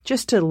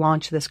just to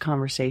launch this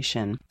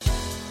conversation.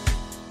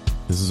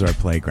 This is our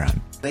playground.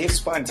 They have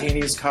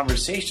spontaneous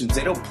conversations.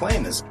 They don't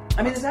plan this.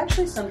 I mean, there's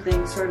actually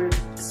something sort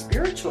of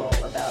spiritual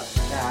about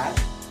that.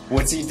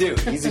 What's he do?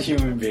 He's a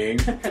human being.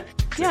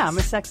 Yeah, I'm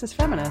a sexist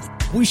feminist.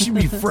 We should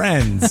be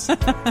friends.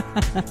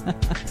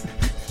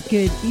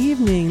 Good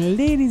evening,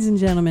 ladies and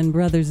gentlemen,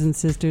 brothers and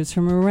sisters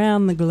from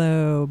around the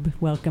globe.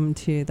 Welcome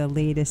to the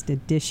latest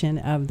edition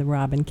of The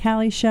Rob and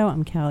Callie Show.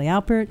 I'm Callie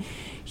Alpert,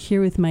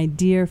 here with my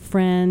dear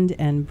friend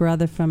and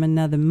brother from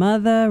another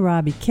mother,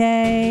 Robbie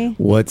K.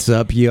 What's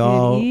up,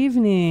 y'all? Good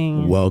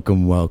evening.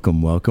 Welcome,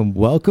 welcome, welcome.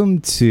 Welcome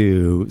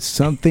to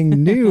something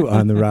new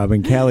on The Rob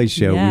and Callie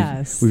Show.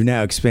 Yes. We've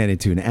now expanded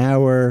to an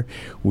hour.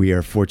 We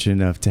are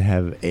fortunate enough to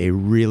have a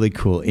really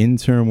cool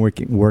intern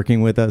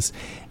working with us.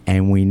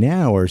 And we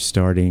now are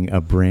starting a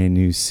brand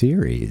new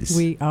series.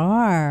 We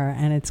are,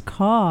 and it's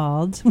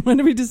called, when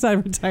did we decide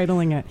we're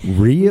titling it?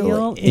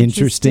 Real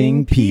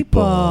Interesting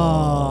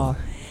People.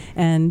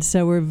 And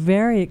so we're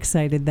very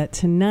excited that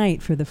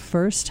tonight, for the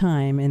first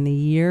time in the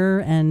year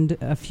and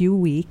a few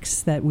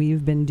weeks that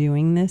we've been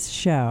doing this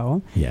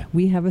show,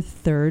 we have a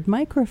third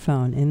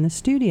microphone in the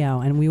studio,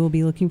 and we will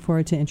be looking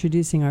forward to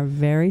introducing our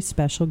very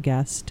special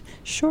guest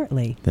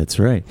shortly. That's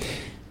right.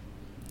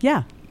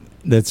 Yeah.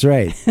 That's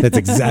right. That's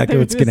exactly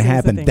what's going to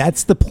happen.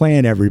 That's the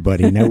plan,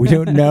 everybody. Now, we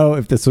don't know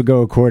if this will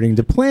go according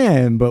to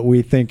plan, but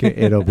we think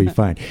it'll be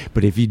fine.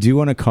 But if you do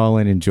want to call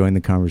in and join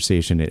the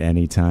conversation at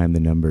any time, the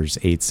number's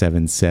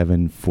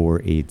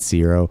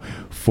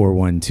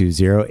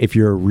 877-480-4120. If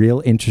you're a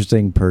real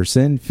interesting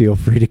person, feel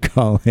free to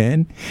call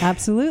in.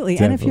 Absolutely.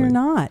 Definitely. And if you're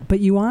not, but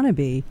you want to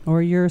be,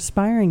 or you're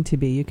aspiring to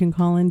be, you can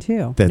call in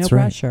too. That's no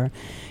right. pressure.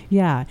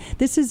 Yeah.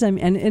 This is,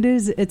 and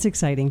it's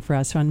exciting for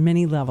us on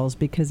many levels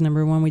because,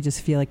 number one, we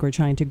just feel like we're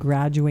trying to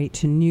graduate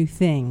to new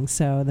things.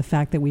 So the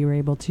fact that we were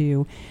able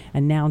to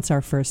announce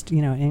our first,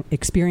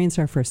 experience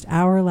our first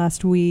hour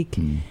last week,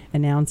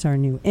 announce our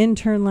new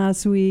intern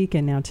last week,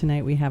 and now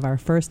tonight we have our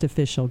first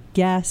official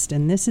guest.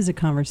 And this is a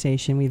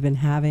conversation we've been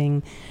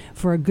having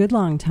for a good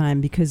long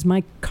time because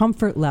my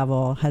comfort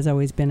level has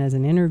always been as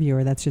an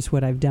interviewer. That's just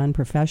what I've done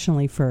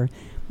professionally for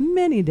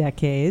many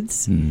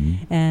decades.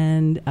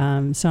 And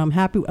so I'm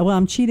happy. Well,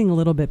 I'm cheating a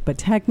little bit, but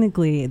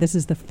technically this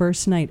is the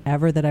first night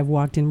ever that I've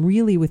walked in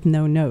really with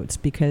no notes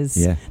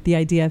because the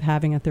idea of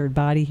having a third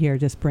body here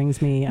just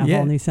brings me a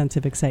whole new sense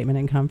of excitement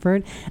and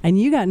comfort. And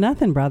you got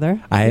nothing,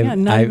 brother. You got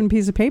not even a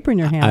piece of paper in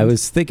your hand. I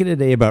was thinking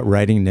today about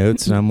writing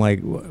notes, and I'm like,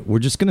 we're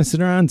just going to sit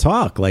around and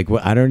talk. Like,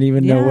 I don't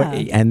even know what.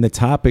 And the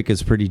topic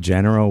is pretty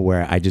general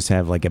where I just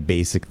have like a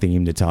basic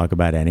theme to talk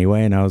about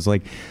anyway. And I was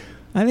like,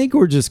 I think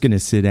we're just going to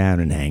sit down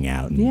and hang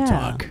out and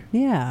talk.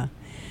 Yeah.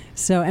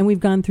 So, and we've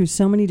gone through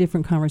so many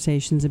different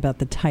conversations about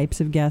the types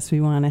of guests we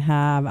want to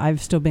have.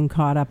 I've still been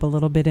caught up a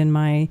little bit in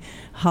my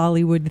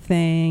Hollywood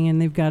thing,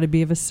 and they've got to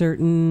be of a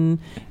certain,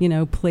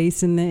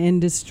 place in the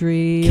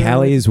industry.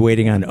 Callie is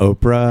waiting on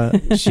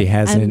Oprah. She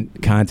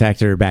hasn't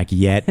contacted her back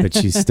yet, but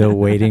she's still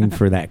waiting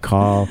for that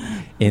call.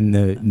 In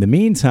the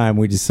meantime,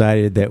 we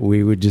decided that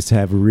we would just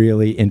have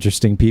really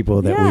interesting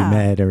people that we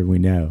met or we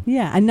know.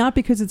 Yeah, and not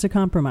because it's a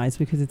compromise,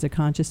 because it's a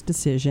conscious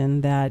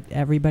decision that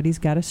everybody's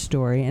got a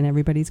story and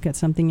everybody's got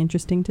something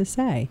interesting to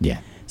say. Yeah.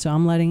 So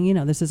I'm letting,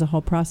 this is a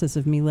whole process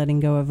of me letting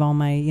go of all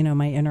my,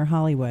 my inner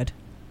Hollywood.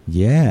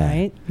 Yeah.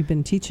 Right? You've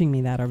been teaching me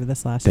that over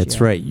this last year.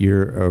 That's right.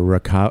 You're a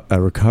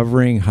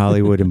recovering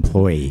Hollywood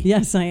employee.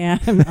 Yes, I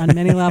am on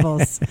many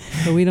levels,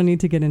 but we don't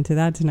need to get into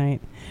that tonight.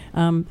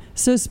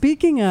 So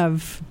speaking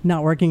of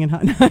not working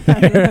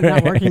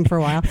not working for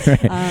a while,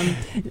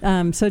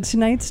 so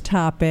tonight's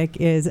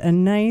topic is a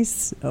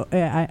nice,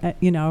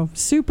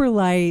 super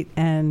light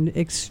and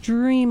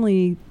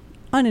extremely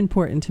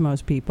unimportant to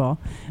most people,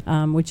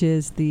 which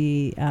is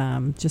the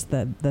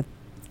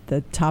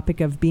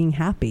topic of being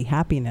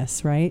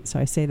happiness, right? So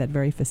I say that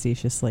very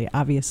facetiously.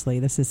 Obviously,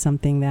 this is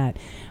something that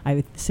I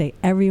would say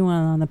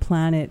everyone on the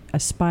planet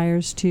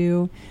aspires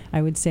to.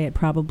 I would say it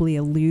probably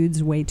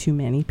eludes way too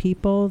many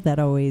people that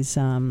always,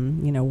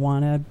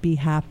 want to be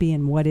happy.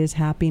 And what is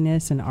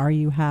happiness? And are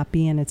you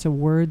happy? And it's a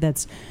word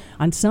that's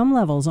on some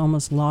levels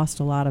almost lost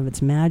a lot of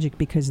its magic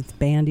because it's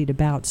bandied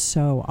about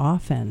so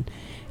often.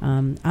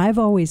 I've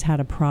always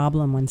had a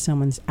problem when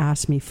someone's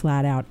asked me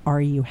flat out,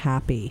 are you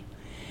happy?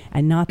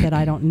 And not that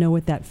I don't know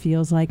what that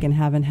feels like and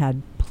haven't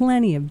had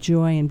plenty of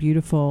joy and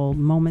beautiful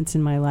moments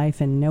in my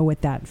life and know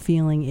what that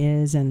feeling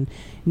is. And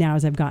now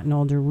as I've gotten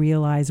older,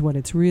 realize what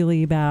it's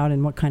really about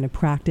and what kind of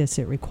practice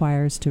it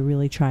requires to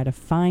really try to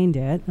find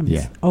it. I'm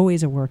just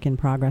always a work in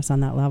progress on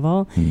that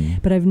level.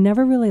 But I've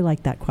never really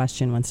liked that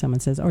question when someone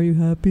says, are you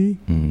happy?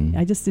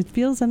 It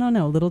feels, I don't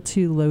know, a little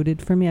too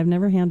loaded for me. I've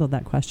never handled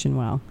that question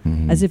well,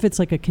 as if it's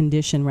like a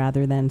condition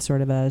rather than sort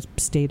of a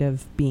state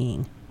of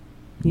being,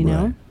 you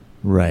know?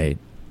 Right.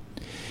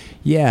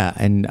 Yeah,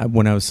 and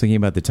when I was thinking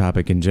about the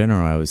topic in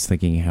general, I was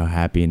thinking how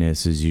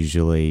happiness is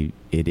usually,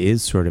 it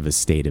is sort of a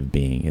state of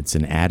being. It's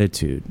an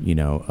attitude,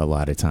 a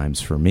lot of times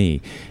for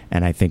me.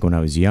 And I think when I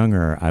was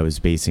younger, I was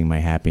basing my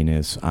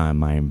happiness on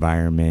my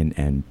environment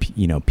and,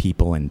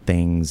 people and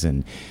things.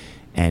 And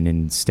And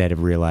instead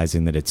of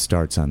realizing that it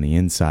starts on the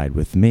inside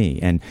with me.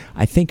 And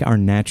I think our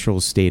natural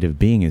state of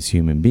being as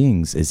human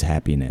beings is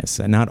happiness.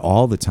 And not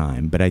all the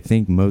time, but I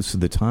think most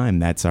of the time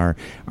that's our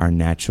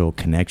natural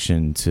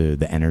connection to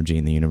the energy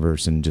in the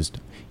universe and just,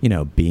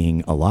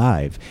 being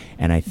alive.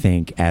 And I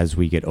think as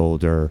we get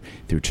older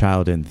through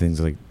childhood and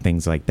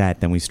things like that,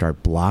 then we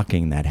start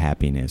blocking that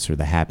happiness, or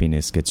the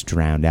happiness gets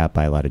drowned out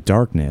by a lot of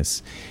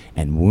darkness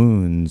and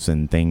wounds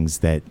and things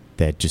that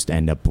just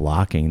end up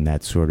blocking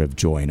that sort of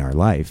joy in our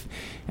life.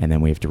 And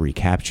then we have to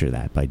recapture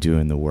that by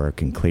doing the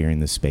work and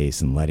clearing the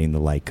space and letting the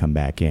light come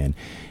back in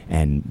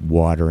and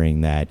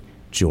watering that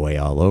joy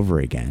all over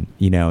again.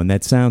 And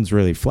that sounds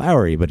really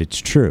flowery, but it's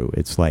true.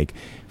 It's like,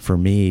 for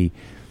me,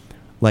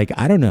 like,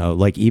 I don't know,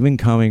 like even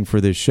coming for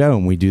this show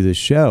and we do this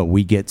show,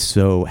 we get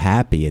so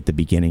happy at the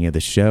beginning of the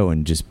show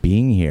and just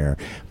being here.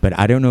 But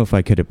I don't know if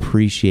I could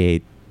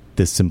appreciate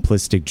the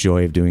simplistic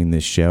joy of doing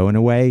this show in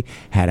a way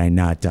had I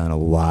not done a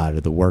lot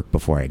of the work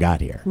before I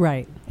got here.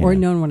 Right. Or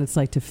known what it's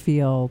like to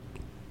feel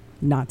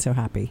not so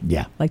happy.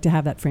 Yeah. Like to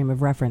have that frame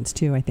of reference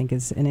too, I think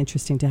is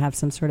interesting to have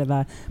some sort of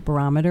a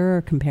barometer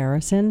or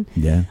comparison.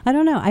 Yeah. I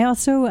don't know. I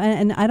also,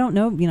 and I don't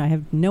know, I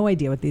have no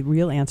idea what the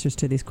real answers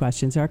to these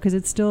questions are because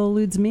it still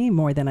eludes me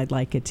more than I'd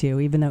like it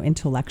to, even though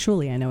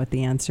intellectually I know what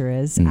the answer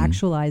is. Mm-hmm.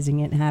 Actualizing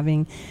it,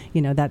 having,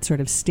 that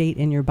sort of state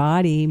in your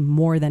body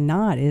more than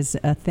not is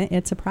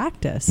it's a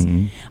practice.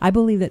 Mm-hmm. I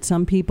believe that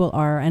some people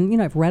are,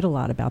 and I've read a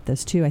lot about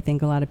this too. I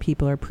think a lot of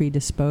people are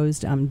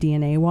predisposed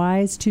DNA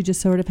wise to just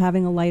sort of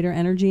having a lighter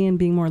energy and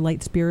being more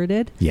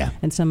light-spirited. Yeah.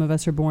 And some of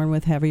us are born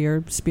with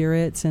heavier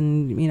spirits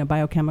and,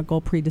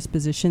 biochemical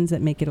predispositions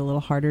that make it a little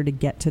harder to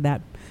get to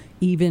that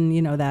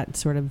even, that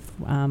sort of,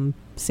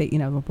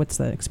 what's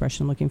the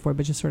expression I'm looking for?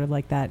 But just sort of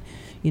like that,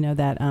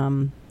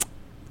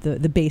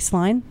 the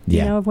baseline,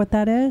 of what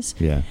that is.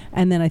 Yeah.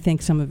 And then I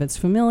think some of it's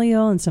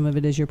familial and some of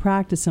it is your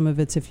practice. Some of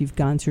it's if you've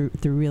gone through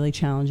really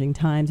challenging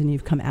times and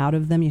you've come out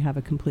of them, you have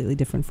a completely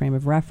different frame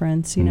of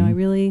reference.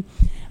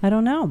 I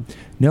don't know.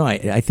 No,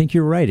 I think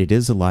you're right. It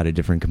is a lot of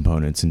different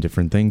components and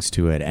different things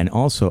to it. And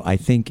also I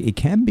think it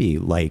can be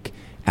like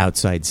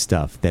outside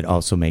stuff that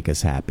also make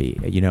us happy.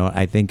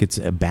 I think it's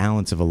a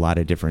balance of a lot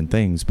of different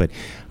things. But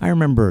I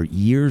remember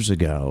years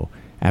ago,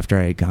 after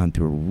I had gone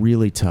through a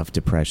really tough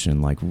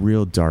depression, like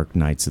real dark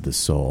nights of the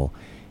soul.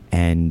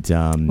 And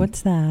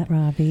what's that,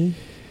 Robbie?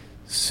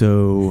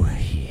 So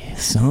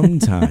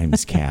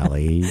sometimes,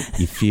 Callie,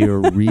 you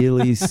feel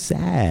really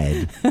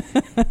sad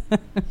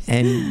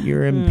and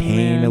you're in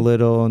pain a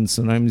little, and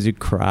sometimes you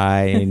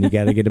cry and you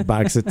got to get a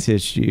box of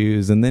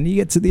tissues, and then you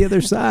get to the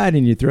other side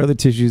and you throw the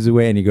tissues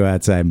away and you go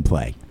outside and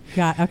play.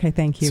 Okay,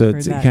 thank you. So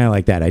it's kind of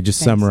like that. I just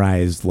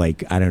summarized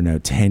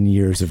 10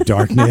 years of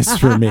darkness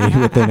for me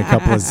within a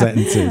couple of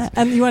sentences.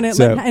 And you want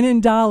to, and in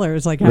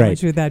dollars, how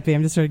much would that be?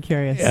 I'm just sort of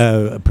curious.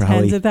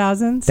 Probably tens of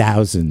thousands?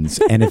 Thousands.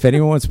 And if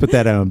anyone wants to put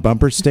that on a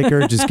bumper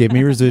sticker, just give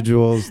me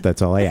residuals.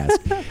 That's all I ask.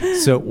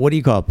 So what do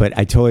you call it? But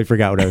I totally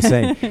forgot what I was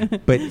saying.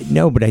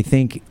 But I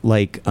think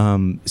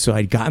so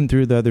I'd gotten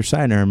through the other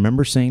side, and I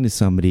remember saying to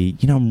somebody,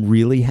 I'm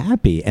really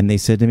happy. And they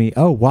said to me,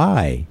 oh,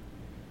 why?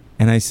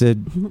 And I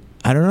said,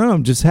 I don't know,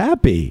 I'm just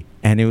happy.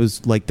 And it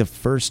was like the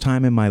first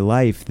time in my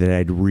life that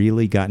I'd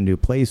really gotten to a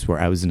place where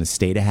I was in a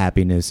state of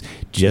happiness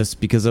just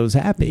because I was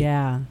happy.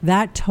 Yeah,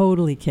 that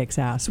totally kicks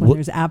ass when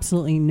there's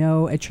absolutely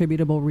no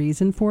attributable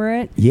reason for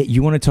it. Yeah,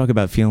 you want to talk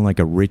about feeling like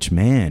a rich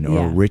man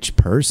or a rich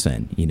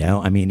person,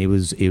 I mean, it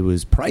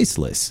was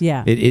priceless.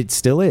 Yeah. It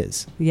still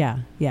is.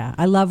 Yeah.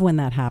 I love when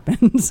that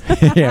happens.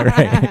 Yeah,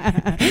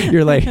 right.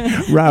 You're like,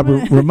 Rob,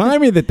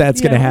 remind me that's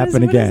going to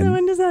happen again.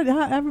 When does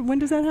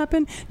that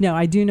happen? No,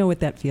 I do know what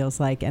that feels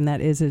like, and that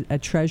is a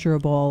treasurable,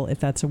 if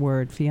that's a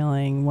word,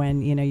 feeling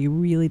when you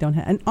really don't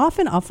have. And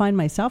often I'll find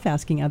myself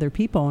asking other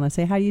people when I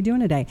say, "How are you doing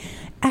today?"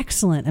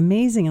 Excellent,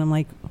 amazing, and I'm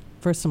like,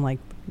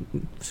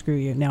 screw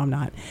you. No, I'm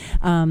not.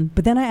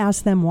 But then I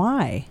ask them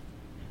why.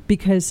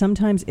 Because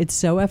sometimes it's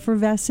so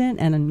effervescent,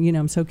 and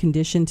I'm so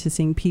conditioned to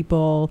seeing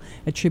people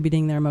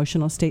attributing their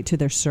emotional state to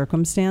their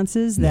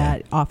circumstances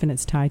that often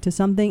it's tied to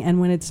something.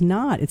 And when it's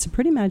not, it's a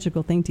pretty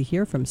magical thing to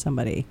hear from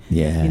somebody.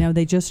 Yeah,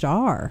 they just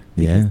are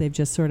because they've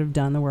just sort of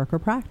done the work or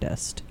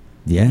practiced.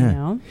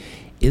 Yeah.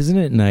 Isn't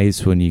it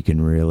nice when you can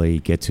really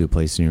get to a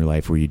place in your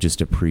life where you just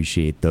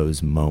appreciate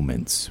those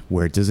moments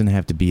where it doesn't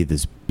have to be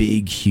this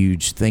big,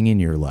 huge thing in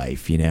your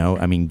life,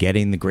 I mean,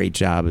 getting the great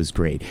job is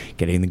great.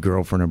 Getting the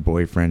girlfriend or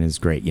boyfriend is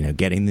great.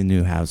 Getting the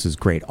new house is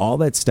great. All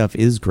that stuff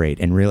is great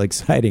and real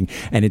exciting.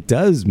 And it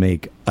does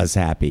make us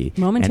happy.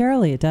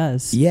 Momentarily, it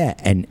does. Yeah.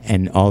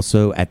 And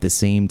also at the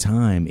same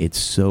time, it's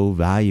so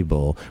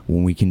valuable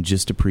when we can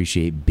just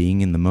appreciate being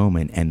in the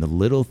moment and the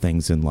little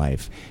things in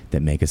life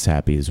that make us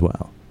happy as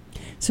well.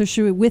 So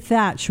should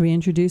we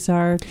introduce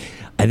our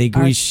I think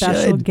we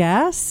special should.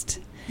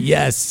 guest?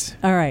 Yes.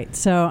 All right.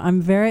 So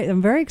I'm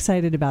very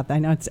excited about that. I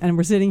know and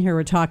we're sitting here,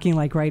 we're talking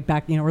like right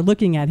back, we're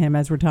looking at him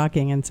as we're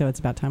talking. And so it's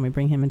about time we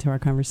bring him into our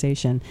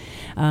conversation.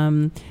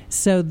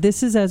 So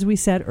this is, as we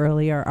said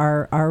earlier,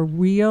 our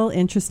Real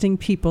Interesting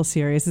People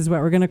series is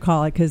what we're going to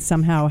call it, because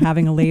somehow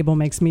having a label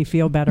makes me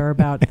feel better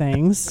about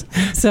things.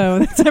 So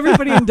that's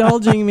everybody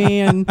indulging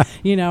me and,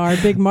 our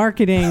big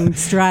marketing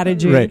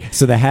strategy. Right.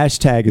 So the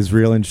hashtag is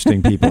Real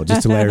Interesting People,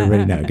 just to let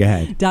everybody know. Go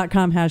ahead.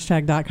 .com,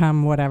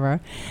 #.com,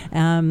 whatever.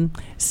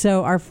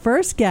 So our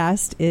first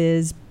guest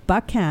is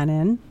Buck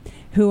Canon,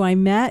 who I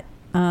met.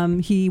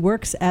 He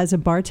works as a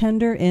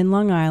bartender in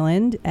Long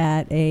Island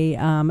at a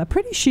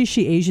pretty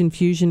shishy Asian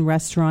fusion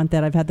restaurant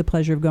that I've had the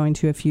pleasure of going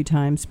to a few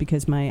times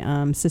because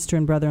my sister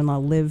and brother-in-law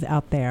live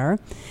out there.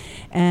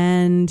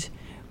 And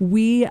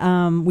we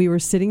were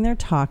sitting there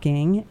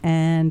talking,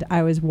 and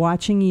I was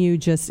watching you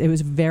it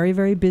was a very,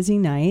 very busy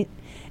night.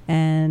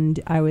 And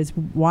I was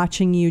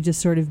watching you just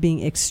sort of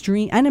being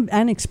extreme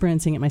and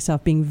experiencing it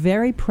myself, being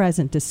very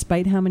present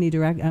despite how many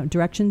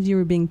directions you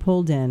were being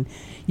pulled in.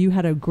 You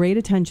had a great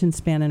attention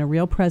span and a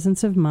real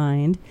presence of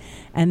mind.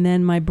 And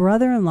then my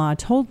brother-in-law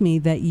told me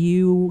that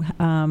you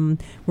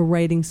were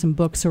writing some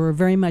books, or were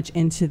very much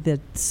into the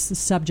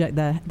subject,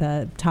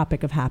 the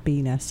topic of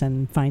happiness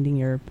and finding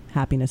your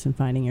happiness and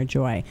finding your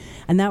joy.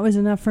 And that was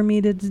enough for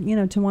me to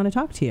want to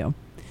talk to you.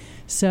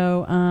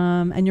 So,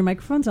 and your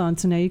microphone's on,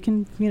 so now you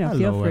can, Hello,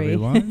 feel free.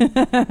 Everyone.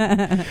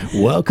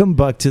 Welcome,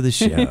 Buck, to the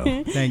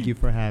show. Thank you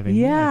for having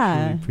me.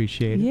 I truly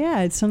appreciate it.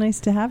 Yeah, it's so nice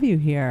to have you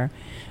here.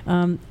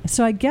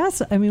 So I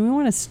guess, we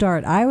want to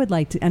start. I would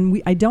like to,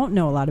 and I don't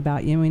know a lot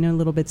about you. We know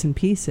little bits and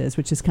pieces,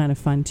 which is kind of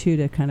fun, too,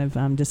 to kind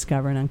of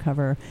discover and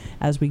uncover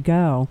as we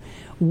go.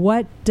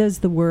 What does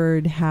the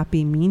word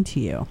happy mean to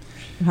you?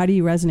 How do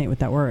you resonate with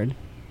that word?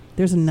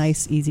 There's a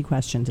nice, easy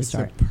question to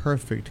start. It's a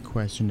perfect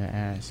question to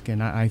ask.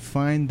 And I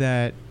find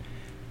that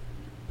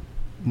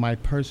my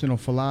personal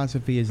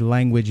philosophy is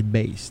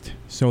language-based.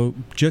 So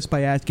just by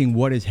asking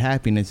what is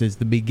happiness is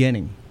the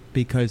beginning.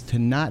 Because to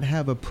not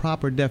have a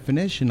proper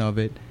definition of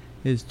it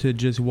is to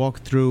just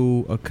walk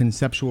through a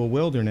conceptual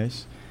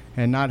wilderness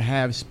and not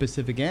have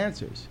specific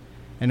answers.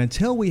 And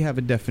until we have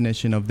a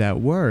definition of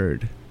that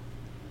word,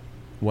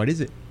 what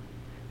is it?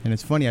 And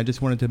it's funny, I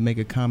just wanted to make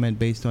a comment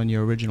based on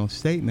your original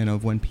statement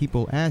of when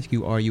people ask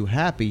you, are you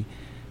happy?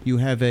 You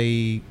have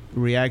a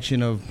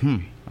reaction of,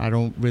 I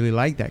don't really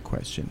like that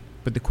question.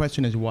 But the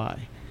question is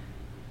why?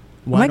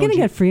 Am I going to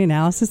get free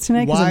analysis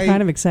tonight? Because I'm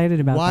kind of excited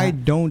about that. Why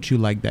don't you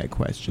like that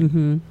question?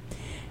 Mm-hmm.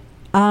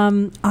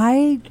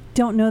 I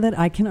don't know that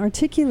I can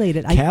articulate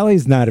it.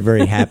 Callie's not a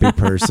very happy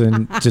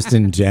person, just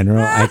in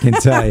general, I can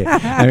tell you.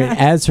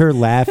 As her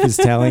laugh is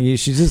telling you,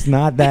 she's just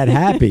not that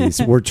happy.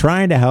 So we're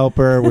trying to help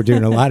her. We're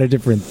doing a lot of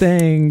different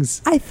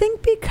things. I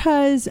think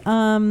because...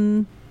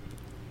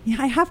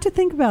 I have to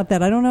think about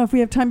that. I don't know if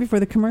we have time before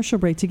the commercial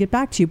break to get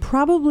back to you.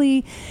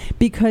 Probably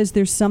because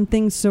there's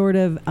something sort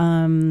of...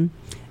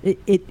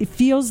 It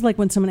feels like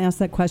when someone asks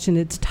that question,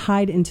 it's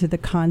tied into the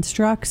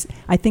constructs.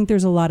 I think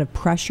there's a lot of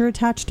pressure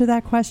attached to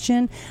that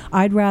question.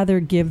 I'd rather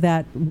give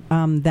that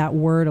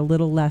word a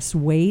little less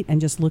weight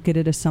and just look at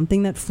it as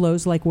something that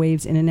flows like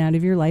waves in and out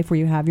of your life, where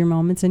you have your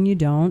moments and you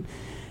don't.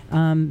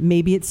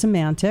 Maybe it's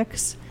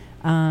semantics.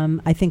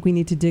 I think we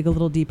need to dig a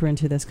little deeper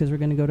into this because we're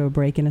going to go to a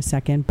break in a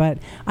second. But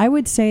I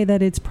would say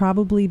that it's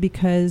probably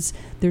because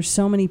there's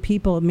so many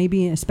people,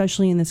 maybe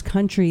especially in this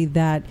country,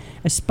 that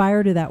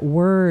aspire to that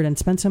word and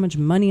spend so much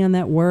money on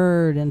that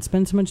word and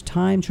spend so much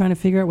time trying to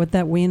figure out what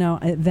that,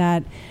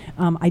 that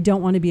I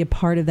don't want to be a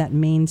part of that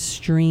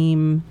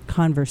mainstream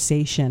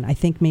conversation. I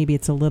think maybe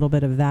it's a little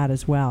bit of that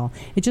as well.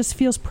 It just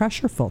feels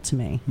pressureful to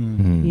me,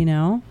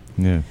 Yeah.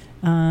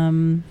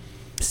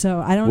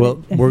 So I don't.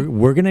 Well,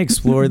 we're going to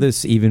explore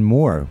this even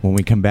more when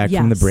we come back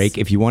from the break.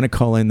 If you want to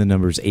call in, the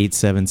number is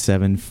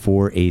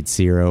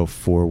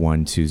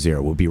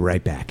 877-480-4120. We'll be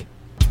right back.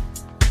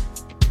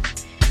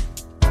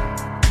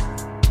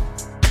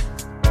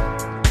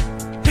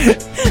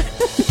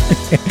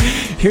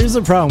 Here's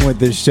the problem with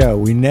this show.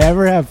 We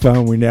never have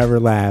fun. We never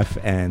laugh.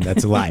 And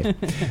that's a lie.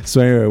 So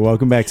anyway,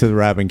 welcome back to the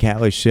Robin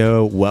Catley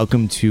Show.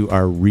 Welcome to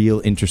our Real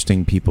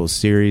Interesting People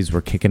series.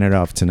 We're kicking it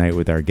off tonight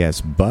with our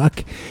guest,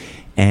 Buck.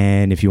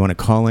 And if you want to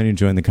call in and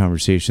join the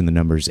conversation, the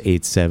number is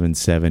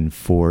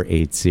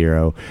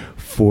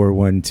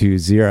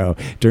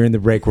 877-480-4120. During the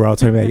break, we're all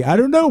talking about, I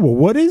don't know, well,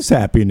 what is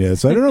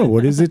happiness? I don't know,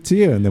 what is it to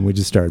you? And then we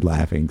just started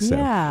laughing. So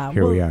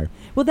here we are.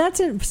 Well,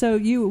 that's it. So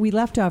we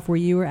left off where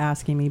you were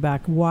asking me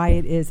back why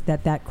it is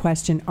that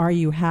question, are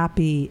you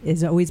happy,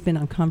 has always been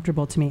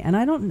uncomfortable to me. And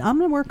I'm going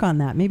to work on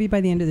that. Maybe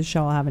by the end of the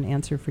show, I'll have an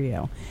answer for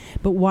you.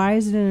 But why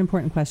is it an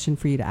important question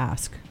for you to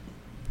ask?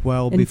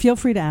 Well, and feel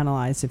free to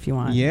analyze if you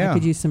want. Yeah, I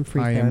could use some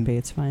free therapy.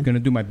 It's fine. I'm going to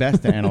do my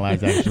best to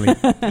analyze, actually.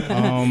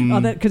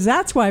 Because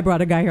that's why I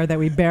brought a guy here that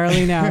we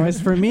barely know,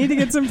 is for me to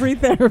get some free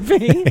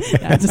therapy. And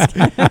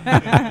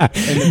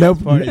the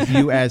best part is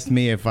you asked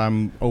me if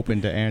I'm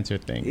open to answer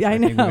things. I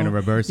know. think we're going to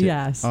reverse it.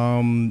 Yes.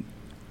 When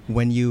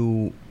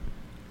you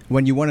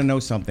want to know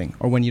something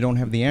or when you don't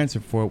have the answer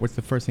for it, what's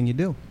the first thing you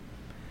do?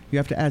 You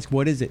have to ask,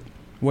 what is it?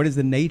 What is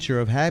the nature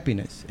of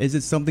happiness? Is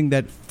it something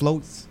that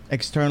floats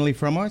externally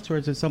from us, or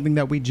is it something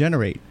that we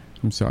generate?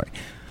 I'm sorry.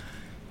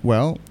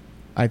 Well,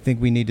 I think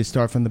we need to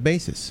start from the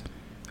basis.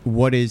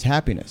 What is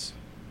happiness?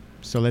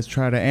 So let's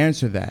try to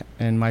answer that.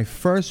 And my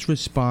first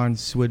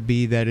response would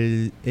be that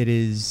it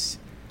is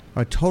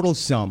a total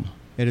sum.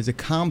 It is a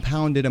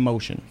compounded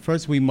emotion.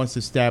 First, we must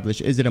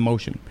establish, is it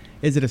emotion?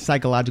 Is it a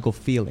psychological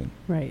feeling?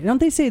 Right. Don't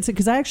they say it's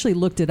because I actually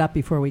looked it up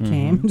before we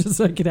came, just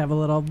so I could have a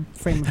little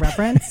frame of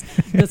reference,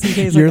 just in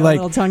case I got a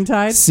little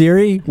tongue-tied.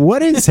 Siri,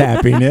 what is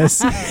happiness?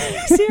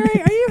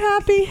 Siri, are you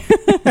happy?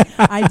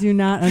 I do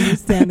not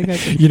understand the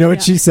question. You know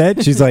what she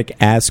said? She's like,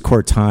 ask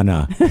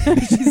Cortana.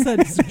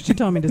 She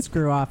told me to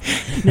screw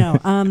off. No.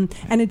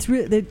 And it's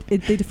they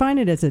define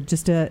it as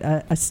just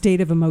a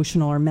state of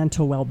emotional or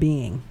mental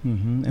well-being.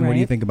 Mm-hmm. And right? what do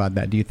you think about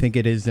that? Do you think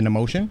it is an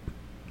emotion?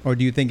 Or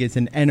do you think it's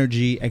an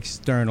energy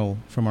external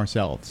from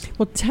ourselves?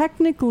 Well,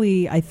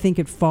 technically, I think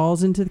it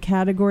falls into the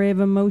category of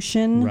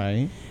emotion.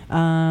 Right.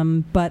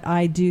 But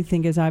I do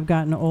think as I've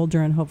gotten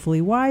older and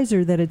hopefully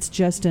wiser that it's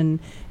just an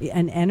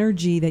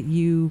energy that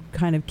you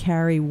kind of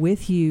carry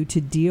with you to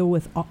deal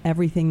with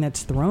everything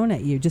that's thrown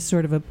at you. Just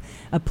sort of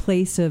a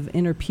place of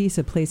inner peace,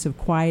 a place of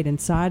quiet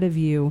inside of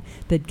you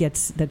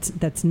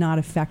that's not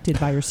affected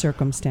by your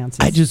circumstances.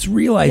 I just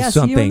realized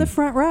something. Yes, you in the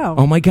front row.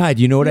 Oh my God.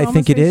 You know what I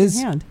think it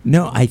is? Hand.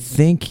 No, I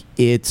think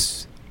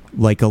it's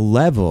like a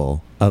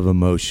level of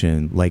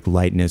emotion, like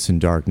lightness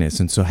and darkness.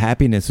 And so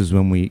happiness is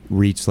when we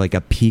reach like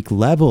a peak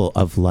level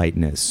of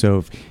lightness. So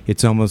if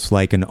it's almost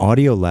like an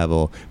audio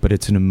level, but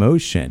it's an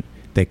emotion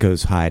that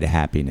goes high to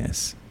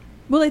happiness.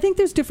 Well, I think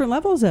there's different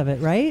levels of it,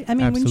 right? I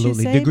mean, absolutely. Wouldn't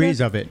you say degrees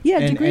that? of it. Yeah,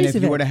 and degrees of it. And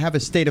if you were to have a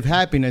state of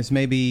happiness,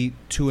 maybe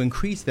to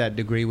increase that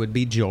degree would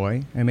be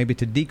joy, and maybe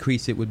to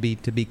decrease it would be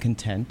to be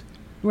content,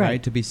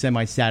 right? To be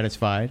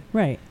semi-satisfied.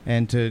 Right.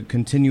 And to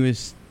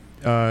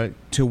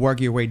to work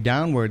your way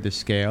downward the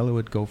scale, it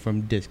would go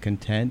from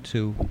discontent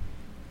to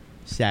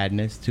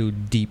sadness to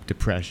deep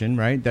depression,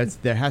 right?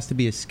 There has to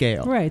be a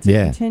scale. Right, it's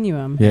a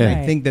continuum. Yeah. Right.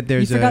 I think that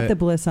there's you forgot the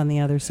bliss on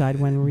the other side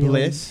when really...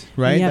 Bliss,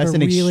 right? That's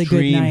an really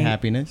extreme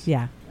happiness.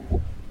 Yeah.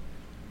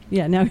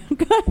 Yeah, now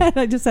go ahead.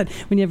 I just said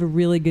when you have a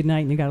really good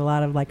night and you got a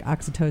lot of like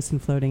oxytocin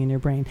floating in your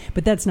brain.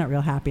 But that's not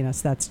real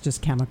happiness. That's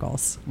just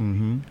chemicals.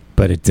 Mm-hmm.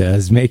 But it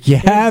does make you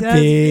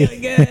happy. It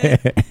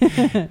does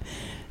feel good.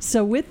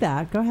 So with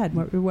that, go ahead.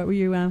 What were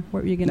you going to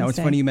say? Now, it's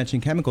funny you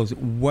mentioned chemicals.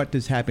 What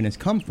does happiness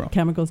come from?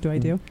 Chemicals do I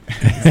do?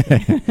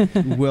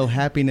 Will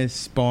happiness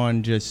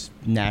spawn just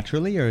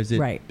naturally, or is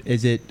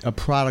it a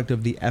product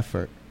of the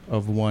effort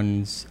of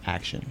one's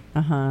action?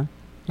 Uh-huh.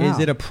 Wow. Is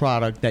it a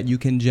product that you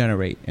can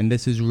generate? And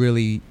this is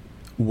really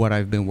what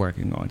I've been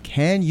working on.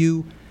 Can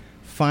you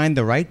find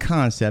the right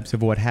concepts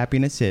of what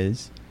happiness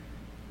is,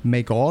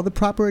 make all the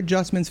proper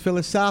adjustments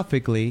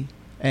philosophically,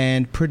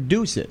 and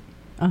produce it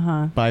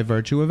by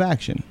virtue of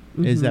action?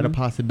 Mm-hmm. Is that a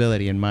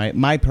possibility? And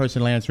my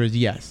personal answer is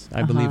yes.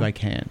 I believe I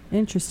can.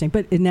 Interesting.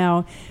 But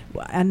now,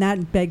 and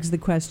that begs the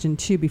question,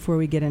 too, before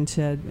we get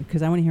into,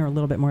 because I want to hear a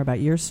little bit more about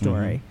your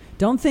story. Mm-hmm.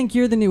 Don't think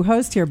you're the new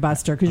host here,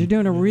 Buster, because you're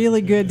doing a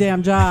really good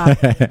damn job.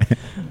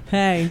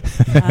 Hey.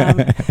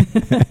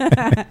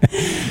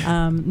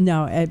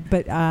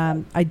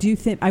 I do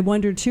think, I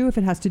wonder, too, if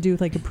it has to do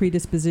with like a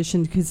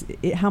predisposition, because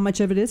how much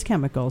of it is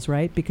chemicals,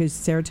 right? Because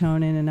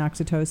serotonin and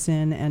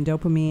oxytocin and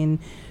dopamine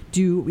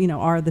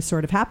are the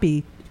sort of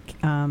happy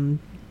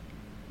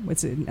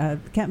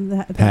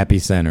happy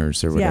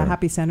centers or whatever. Yeah,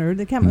 happy center.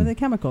 The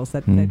chemicals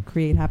that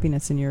create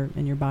happiness in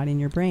your body and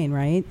your brain,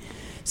 right?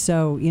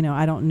 So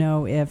I don't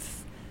know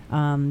if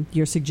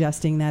you're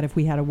suggesting that if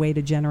we had a way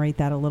to generate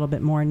that a little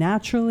bit more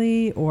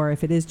naturally, or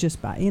if it is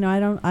just by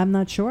I'm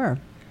not sure.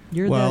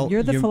 You're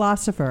the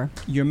philosopher.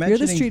 You're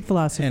the street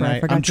philosopher.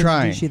 I forgot to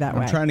introduce you that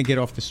way. I'm trying to get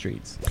off the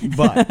streets.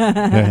 But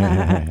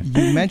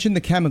you mentioned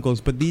the chemicals,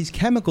 but these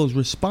chemicals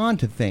respond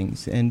to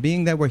things. And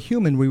being that we're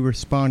human, we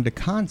respond to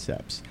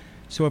concepts.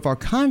 So if our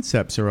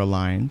concepts are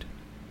aligned,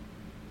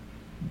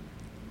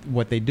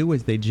 what they do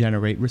is they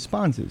generate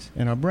responses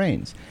in our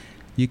brains.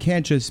 You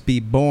can't just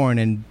be born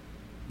and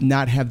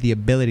not have the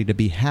ability to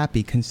be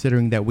happy,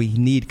 considering that we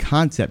need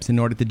concepts in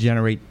order to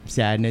generate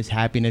sadness,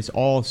 happiness,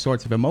 all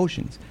sorts of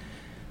emotions.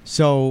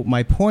 So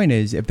my point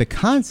is, if the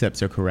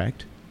concepts are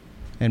correct,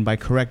 and by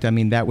correct I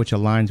mean that which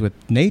aligns with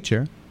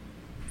nature,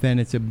 then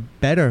it's a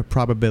better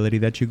probability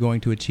that you're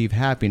going to achieve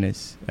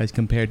happiness as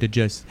compared to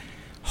just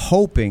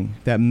hoping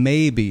that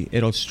maybe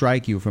it'll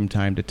strike you from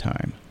time to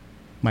time.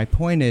 My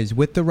point is,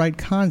 with the right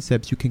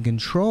concepts, you can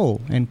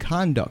control and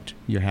conduct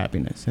your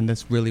happiness, and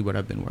that's really what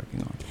I've been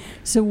working on.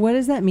 So what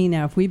does that mean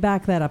now? If we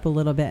back that up a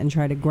little bit and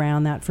try to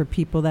ground that for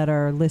people that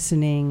are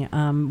listening,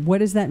 what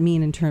does that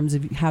mean in terms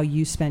of how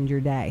you spend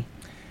your day?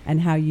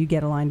 And how you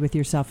get aligned with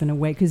yourself in a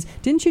way? Because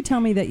didn't you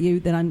tell me that you're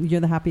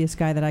the happiest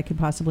guy that I could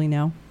possibly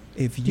know?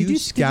 If Did you you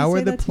scour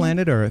say the that to me?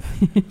 planet Earth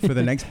for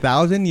the next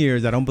 1,000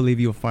 years, I don't believe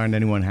you'll find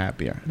anyone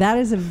happier. That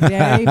is a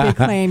very big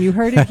claim. You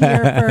heard it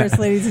here first,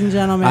 ladies and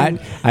gentlemen.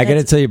 I got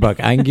to tell you, Buck,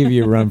 I can give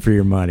you a run for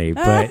your money,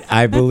 but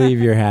I believe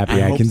you're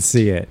happy. I can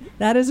see it.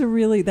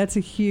 That's a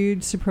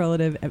huge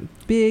superlative, a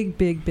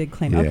big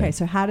claim. Yeah. Okay,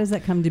 so how does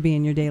that come to be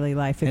in your daily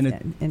life?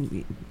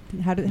 And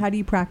how do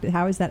you practice?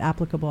 How is that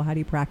applicable? How do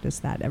you practice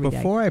that every day?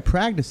 Before I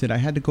practiced it, I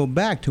had to go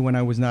back to when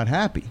I was not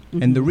happy.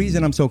 And the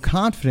reason I'm so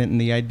confident in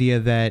the idea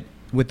that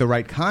with the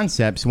right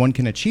concepts, one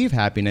can achieve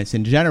happiness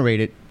and generate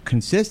it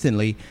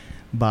consistently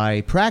by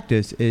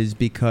practice is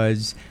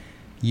because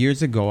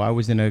years ago I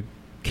was in a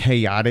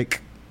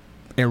chaotic,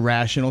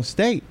 irrational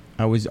state.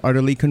 I was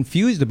utterly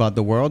confused about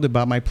the world,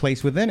 about my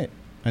place within it,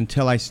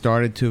 until I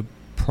started to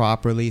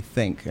properly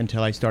think,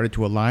 until I started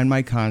to align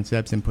my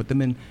concepts and put them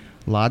in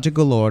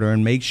logical order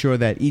and make sure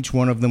that each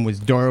one of them was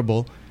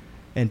durable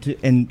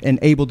and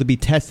able to be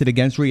tested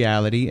against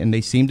reality. And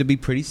they seemed to be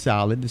pretty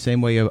solid, the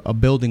same way a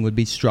building would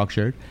be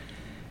structured.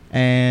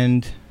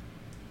 And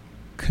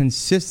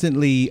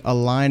consistently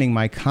aligning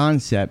my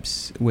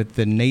concepts with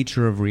the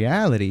nature of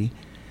reality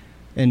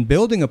and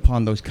building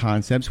upon those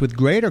concepts with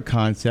greater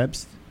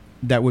concepts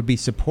that would be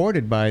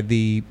supported by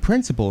the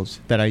principles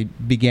that I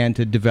began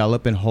to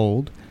develop and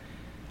hold,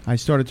 I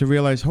started to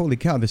realize, holy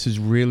cow, this is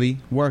really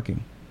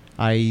working.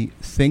 I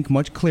think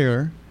much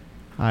clearer.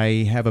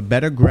 I have a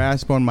better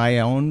grasp on my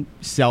own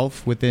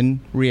self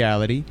within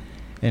reality.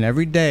 And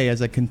every day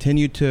as I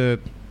continue to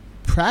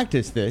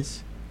practice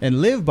this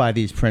and live by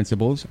these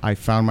principles, I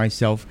found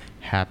myself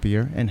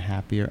happier and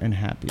happier and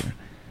happier.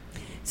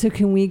 So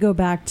can we go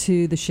back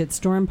to the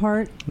shitstorm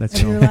part Let's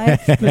of go. your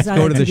life? Because I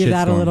go like to to the give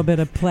that a shitstorm. little bit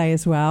of play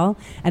as well.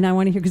 And I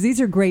want to hear, because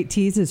these are great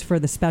teases for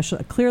the special.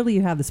 Clearly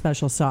you have the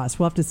special sauce.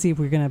 We'll have to see if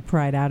we're going to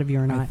pry it out of you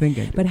or not. I think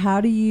I do. But how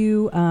do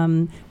you,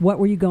 what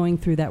were you going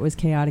through that was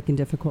chaotic and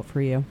difficult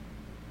for you?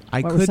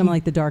 I What were some couldn't-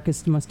 like the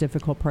darkest, most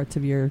difficult parts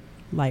of your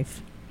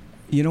life?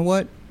 You know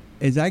what?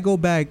 As I go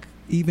back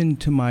even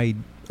to my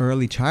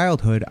early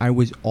childhood, I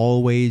was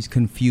always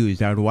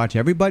confused. I would watch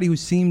everybody who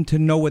seemed to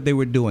know what they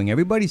were doing.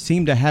 Everybody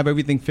seemed to have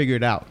everything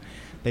figured out.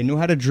 They knew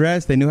how to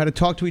dress. They knew how to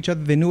talk to each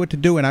other. They knew what to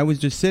do. And I was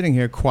just sitting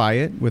here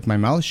quiet with my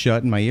mouth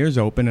shut and my ears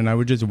open. And I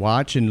would just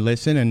watch and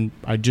listen. And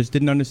I just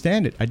didn't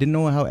understand it. I didn't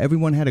know how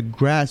everyone had a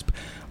grasp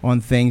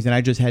on things. And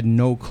I just had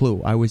no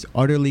clue. I was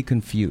utterly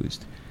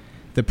confused.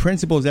 The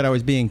principles that I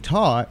was being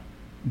taught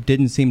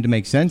didn't seem to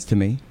make sense to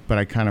me. But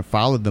I kind of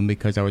followed them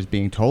because I was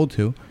being told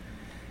to.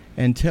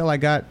 Until I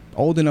got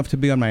old enough to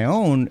be on my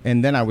own.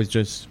 And then I was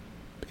just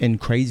in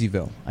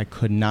Crazyville. I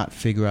could not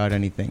figure out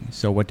anything.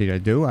 So what did I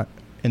do?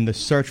 In the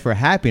search for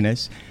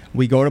happiness,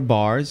 we go to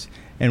bars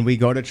and we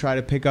go to try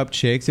to pick up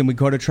chicks and we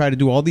go to try to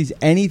do all these,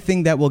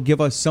 anything that will give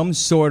us some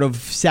sort of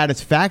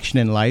satisfaction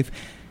in life.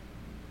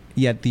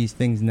 Yet these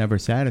things never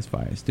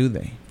satisfy us, do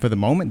they? For the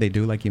moment they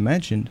do, like you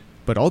mentioned.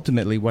 But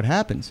ultimately what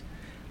happens?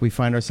 We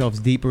find ourselves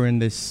deeper in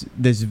this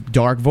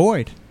dark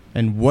void.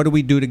 And what do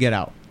we do to get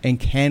out? And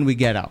can we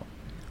get out?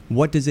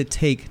 What does it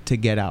take to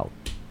get out?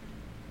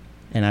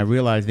 And I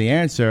realized the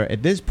answer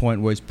at this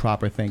point was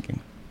proper thinking.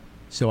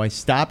 So I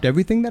stopped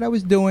everything that I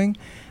was doing.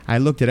 I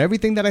looked at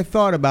everything that I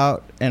thought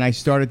about, and I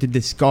started to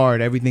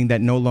discard everything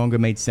that no longer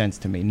made sense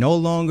to me, no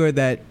longer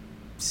that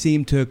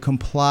seemed to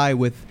comply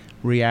with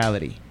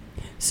reality.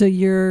 So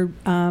you're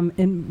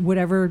in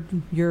whatever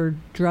your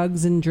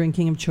drugs and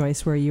drinking of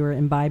choice, where you were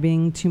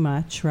imbibing too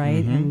much,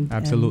 right? Mhm,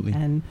 absolutely.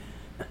 And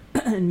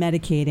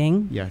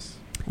medicating. Yes.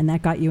 And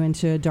that got you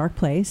into a dark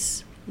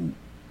place.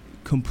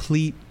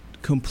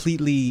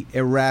 Completely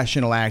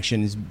irrational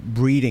actions,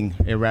 breeding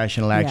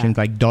irrational actions,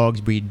 like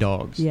dogs breed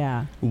dogs.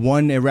 Yeah.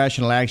 One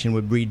irrational action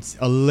would breed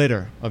a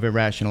litter of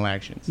irrational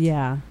actions.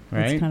 Yeah.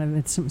 Right?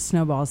 It's some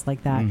snowballs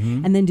like that.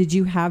 Mhm. And then did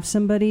you have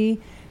somebody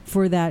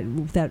for that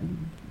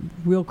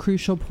real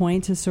crucial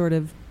point to sort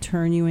of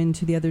turn you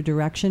into the other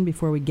direction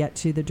before we get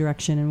to the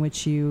direction in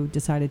which you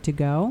decided to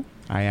go?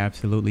 I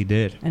absolutely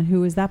did. And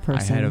who was that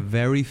person? I had a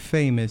very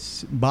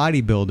famous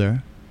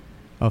bodybuilder,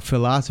 a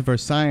philosopher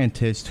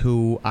scientist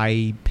who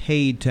I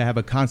paid to have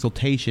a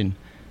consultation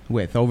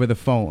with over the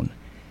phone.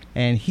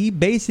 And he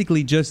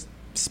basically just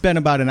spent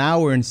about an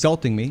hour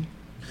insulting me.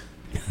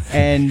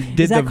 And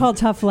did is that called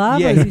tough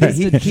love? Yeah, or is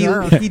he just a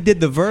jerk? he did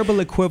the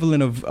verbal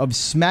equivalent of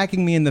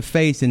smacking me in the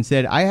face and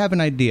said, I have an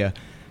idea.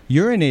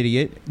 You're an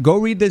idiot. Go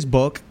read this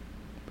book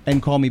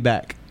and call me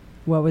back.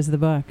 What was the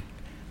book?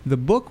 The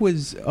book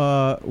was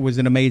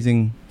an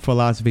amazing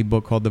philosophy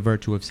book called The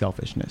Virtue of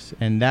Selfishness.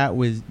 And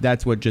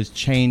that's what just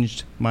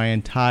changed my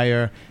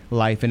entire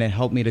life. And it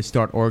helped me to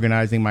start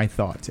organizing my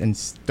thoughts and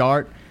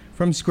start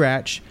from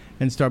scratch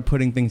and start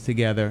putting things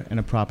together in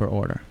a proper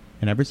order.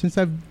 And ever since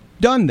I've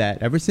done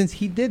that, ever since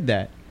he did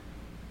that,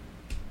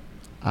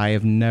 I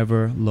have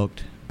never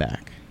looked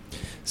back.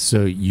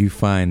 So you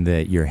find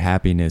that your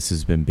happiness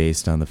has been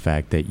based on the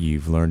fact that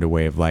you've learned a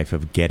way of life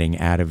of getting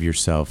out of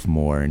yourself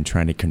more and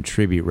trying to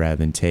contribute rather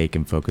than take,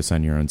 and focus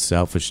on your own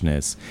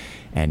selfishness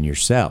and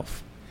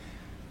yourself.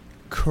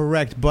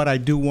 Correct, but I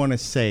do want to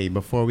say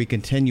before we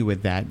continue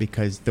with that,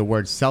 because the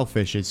word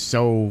selfish is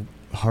so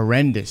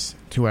horrendous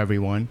to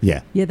everyone.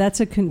 Yeah. Yeah, that's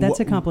a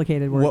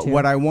complicated word too.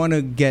 What I want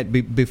to get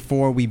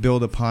before we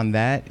build upon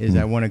that is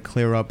I want to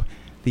clear up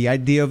the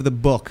idea of the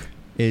book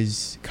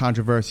is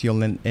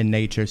controversial in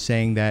nature,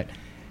 saying that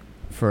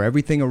for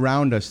everything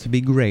around us to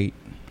be great,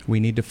 we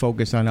need to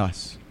focus on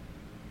us.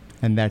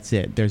 And that's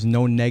it. There's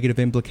no negative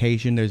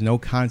implication. There's no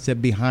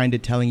concept behind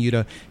it telling you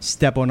to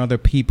step on other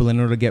people in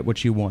order to get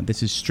what you want.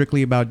 This is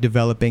strictly about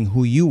developing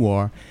who you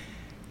are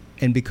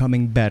and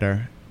becoming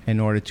better in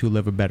order to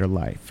live a better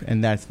life.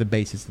 And that's the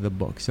basis of the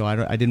book. So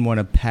I didn't want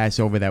to pass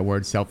over that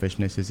word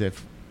selfishness as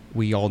if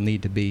we all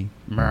need to be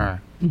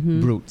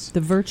brutes.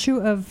 The virtue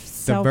of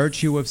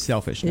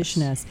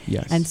selfishness.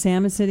 Yes. And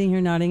Sam is sitting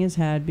here nodding his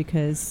head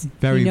because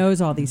he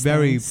knows all these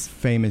very things.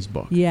 Very famous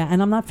book. Yeah,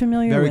 and I'm not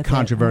familiar with it. Very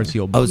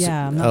controversial book.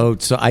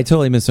 So I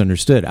totally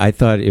misunderstood. I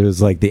thought it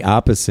was like the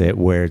opposite,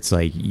 where it's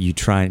like you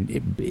try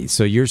and...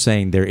 So you're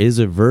saying there is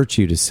a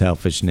virtue to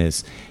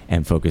selfishness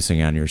and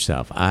focusing on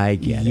yourself. I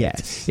get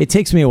it. It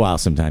takes me a while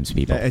sometimes,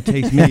 people. It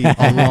takes me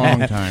a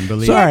long time,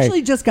 believe me. He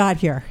actually just got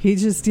here. He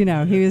just,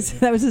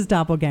 that was his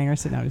doppelganger.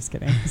 So no, just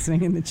kidding. He's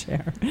sitting in the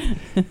chair.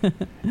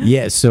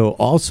 Yeah, so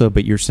also,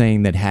 but you're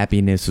saying that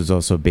happiness is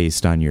also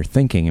based on your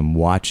thinking and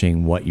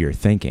watching what you're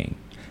thinking.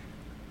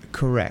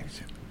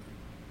 Correct.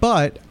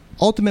 But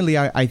ultimately,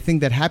 I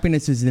think that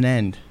happiness is an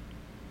end.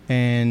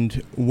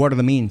 And what are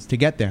the means to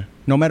get there?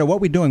 No matter what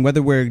we're doing,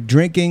 whether we're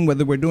drinking,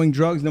 whether we're doing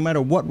drugs, no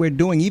matter what we're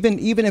doing, even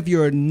if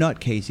you're a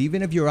nutcase,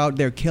 even if you're out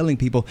there killing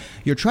people,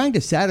 you're trying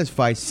to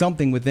satisfy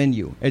something within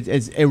you.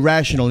 As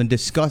irrational and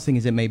disgusting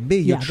as it may be,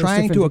 you're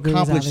trying to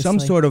accomplish some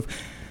sort of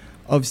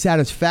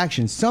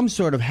satisfaction, some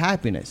sort of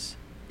happiness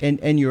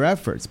in your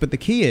efforts. But the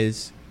key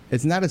is,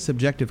 it's not a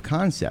subjective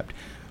concept.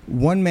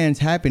 One man's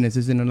happiness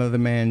isn't another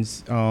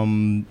man's,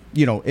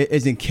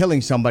 isn't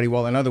killing somebody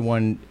while another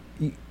one...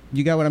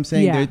 You got what I'm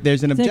saying? Yeah.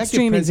 There's an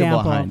objective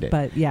principle behind it.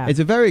 But yeah.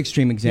 It's a very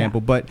extreme example,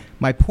 but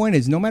my point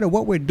is, no matter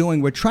what we're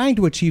doing, we're trying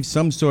to achieve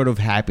some sort of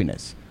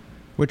happiness.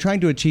 We're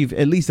trying to achieve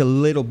at least a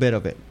little bit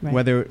of it,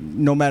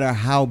 no matter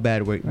how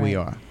bad we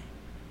are.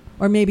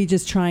 Or maybe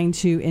just trying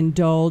to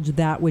indulge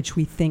that which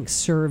we think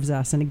serves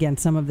us. And again,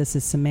 some of this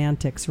is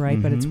semantics, right?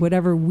 Mm-hmm. But it's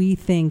whatever we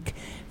think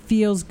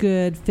feels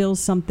good, fills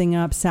something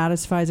up,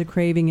 satisfies a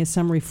craving, is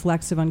some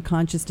reflexive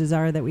unconscious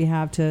desire that we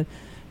have to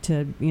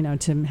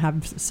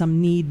have some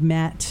need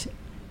met,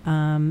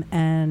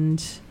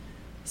 and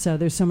so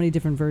there's so many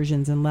different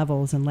versions and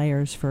levels and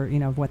layers for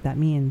of what that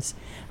means.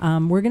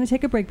 We're going to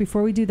take a break.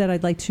 Before we do that,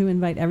 I'd like to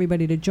invite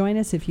everybody to join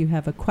us. If you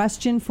have a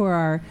question for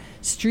our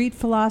street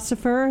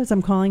philosopher, as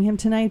I'm calling him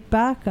tonight,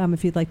 Buck,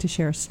 if you'd like to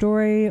share a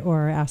story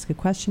or ask a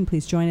question,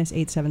 please join us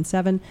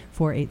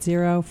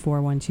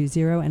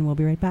 877-480-4120, and we'll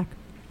be right back.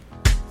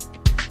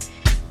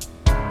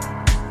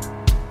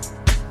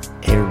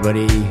 Hey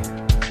everybody.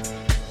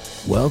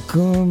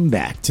 Welcome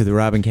back to the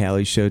Rob and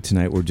Callie Show.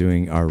 Tonight we're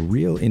doing our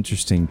Real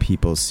Interesting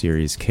People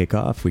series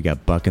kickoff. We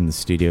got Buck in the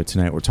studio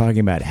tonight. We're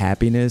talking about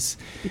happiness.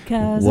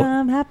 Because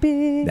I'm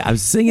happy. I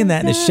was singing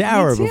that in the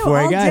shower before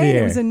I got here.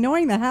 It was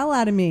annoying the hell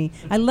out of me.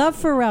 I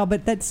love Pharrell,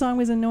 but that song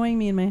was annoying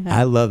me in my head.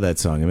 I love that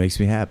song. It makes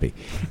me happy.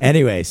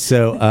 Anyway,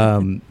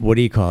 so what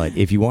do you call it?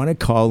 If you want to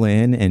call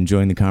in and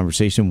join the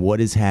conversation, what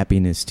is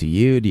happiness to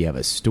you? Do you have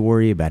a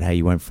story about how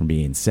you went from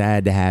being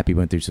sad to happy,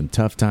 went through some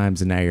tough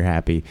times, and now you're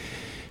happy?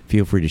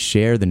 Feel free to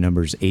share. The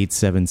number's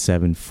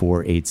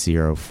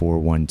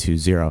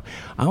 877-480-4120.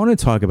 I want to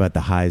talk about the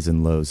highs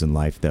and lows in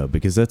life, though,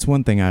 because that's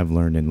one thing I've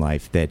learned in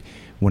life, that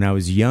when I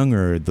was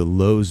younger, the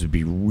lows would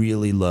be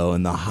really low,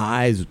 and the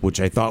highs,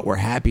 which I thought were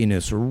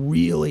happiness, were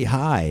really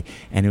high.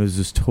 And it was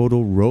this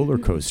total roller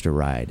coaster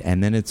ride.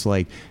 And then it's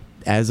like,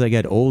 as I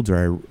got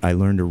older, I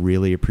learned to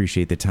really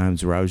appreciate the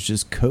times where I was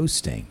just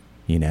coasting,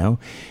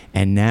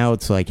 And now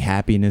it's like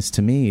happiness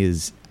to me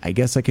is, I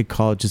guess I could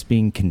call it just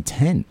being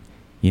content.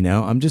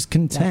 I'm just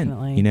content.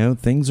 Definitely.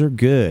 Things are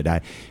good.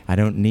 I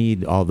don't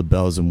need all the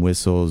bells and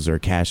whistles or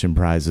cash and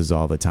prizes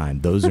all the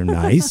time. Those are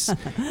nice.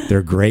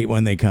 They're great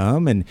when they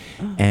come. And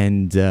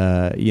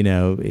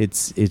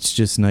it's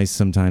just nice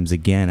sometimes,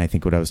 again, I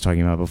think what I was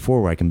talking about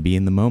before, where I can be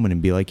in the moment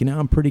and be like,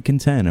 I'm pretty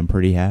content. I'm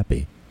pretty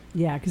happy.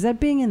 Yeah, because that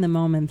being in the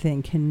moment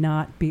thing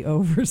cannot be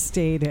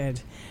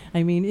overstated.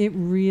 I mean, it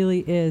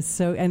really is.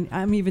 So, and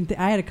I'm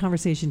I had a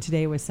conversation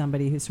today with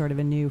somebody who's sort of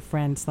a new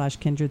friend /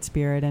 kindred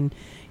spirit, and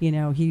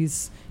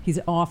he's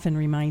often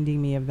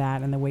reminding me of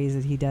that and the ways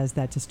that he does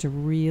that, just to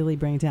really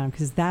bring it down,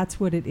 because that's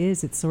what it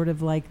is. It's sort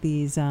of like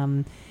these.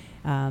 Timothy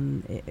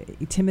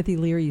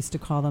Leary used to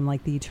call them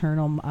like the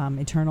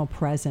eternal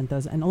present.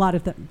 Those, and a lot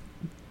of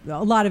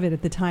it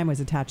at the time was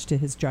attached to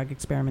his drug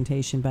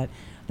experimentation, but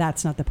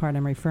that's not the part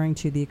I'm referring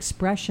to. The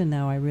expression,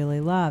 though, I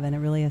really love, and it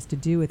really has to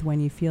do with when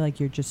you feel like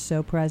you're just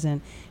so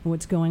present in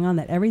what's going on,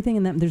 that everything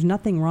in that, there's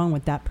nothing wrong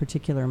with that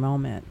particular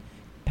moment.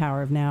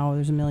 Power of Now.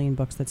 There's a million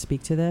books that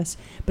speak to this.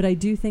 But I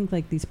do think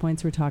like these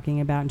points we're talking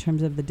about in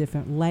terms of the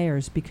different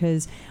layers,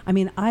 because I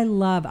mean,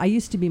 I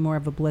used to be more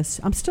of a bliss.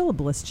 I'm still a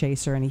bliss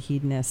chaser and a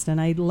hedonist,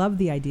 and I love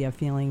the idea of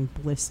feeling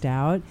blissed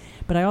out.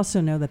 But I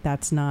also know that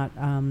that's not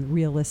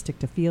realistic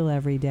to feel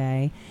every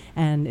day.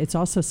 And it's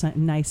also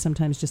nice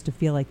sometimes just to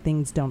feel like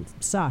things don't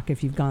suck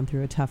if you've gone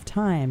through a tough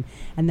time.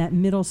 And that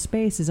middle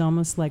space is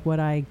almost like what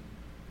I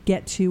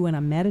get to when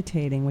I'm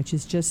meditating, which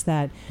is just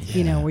that,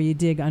 where you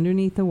dig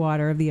underneath the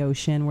water of the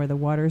ocean, where the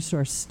waters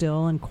are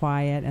still and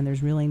quiet and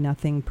there's really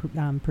nothing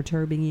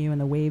perturbing you,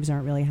 and the waves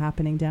aren't really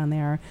happening down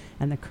there,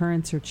 and the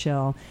currents are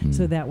chill,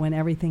 so that when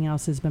everything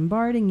else is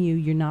bombarding you,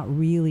 you're not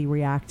really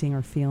reacting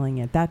or feeling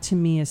it. That to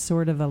me is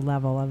sort of a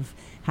level of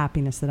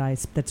happiness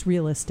that's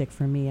realistic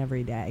for me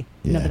every day.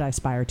 Not that I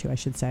aspire to, I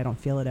should say. I don't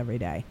feel it every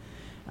day.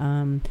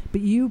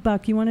 But you,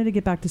 Buck, you wanted to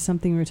get back to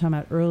something we were talking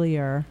about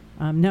earlier.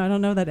 No, I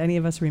don't know that any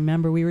of us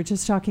remember. We were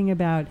just talking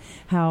about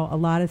how a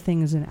lot of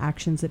things and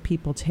actions that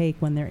people take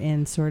when they're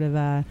in sort of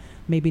a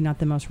maybe not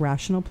the most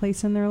rational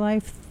place in their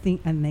life,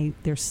 and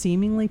they're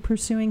seemingly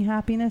pursuing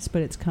happiness,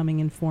 but it's coming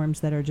in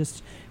forms that are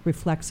just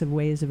reflexive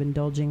ways of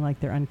indulging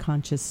like their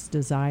unconscious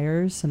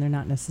desires, and they're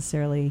not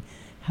necessarily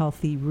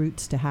healthy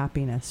routes to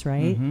happiness,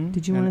 right? Mm-hmm.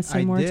 Did you want to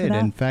say more to that?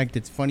 In fact,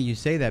 it's funny you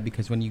say that,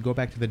 because when you go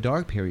back to the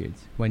dark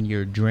periods, when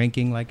you're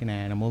drinking like an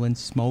animal and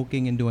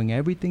smoking and doing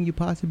everything you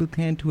possibly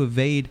can to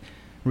evade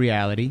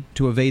reality,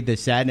 to evade the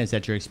sadness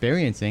that you're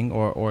experiencing,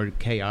 or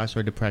chaos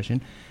or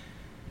depression,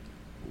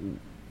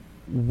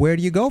 where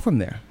do you go from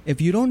there? If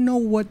you don't know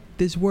what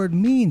this word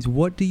means,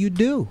 what do you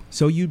do?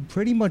 So you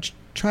pretty much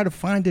try to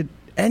find it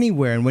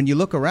anywhere, and when you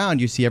look around,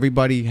 you see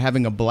everybody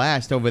having a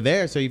blast over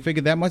there, so you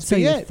figure that must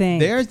be it.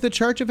 There's the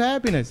Church of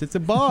Happiness. It's a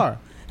bar.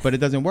 But it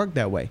doesn't work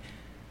that way.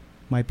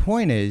 My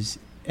point is,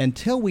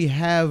 until we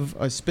have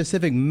a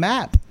specific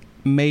map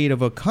made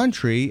of a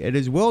country, it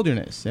is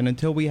wilderness. And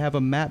until we have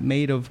a map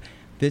made of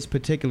this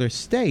particular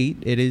state,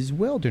 it is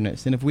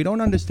wilderness. And if we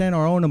don't understand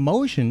our own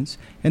emotions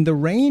and the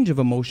range of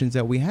emotions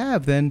that we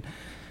have, then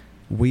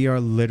we are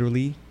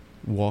literally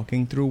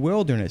walking through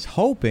wilderness,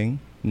 hoping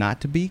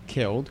not to be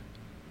killed,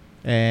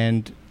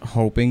 and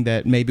hoping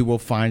that maybe we'll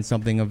find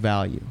something of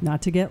value.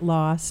 Not to get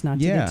lost, not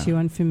to get too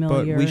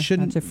unfamiliar, but we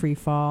shouldn't, not to free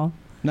fall.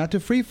 Not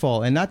to free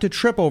fall, and not to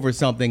trip over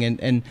something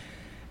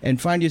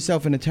and find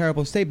yourself in a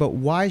terrible state. But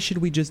why should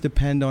we just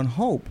depend on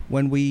hope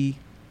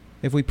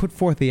if we put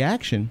forth the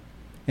action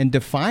and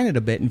define it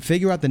a bit and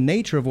figure out the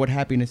nature of what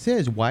happiness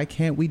is? Why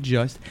can't we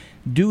just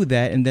do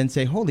that and then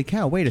say, holy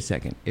cow, wait a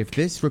second. If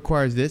this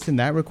requires this and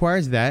that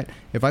requires that,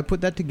 if I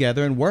put that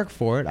together and work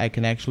for it, I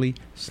can actually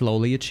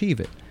slowly achieve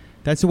it.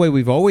 That's the way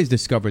we've always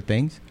discovered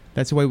things.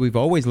 That's the way we've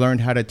always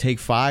learned how to take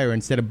fire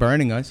instead of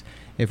burning us.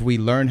 If we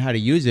learn how to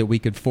use it, we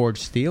could forge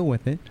steel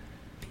with it.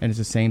 And it's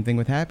the same thing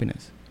with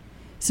happiness.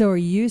 So are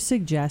you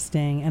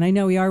suggesting, and I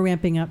know we are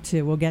ramping up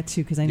to, we'll get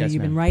to, because I know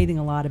you've been writing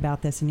a lot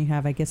about this, and you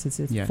have, I guess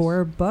it's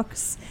 4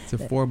 books. It's a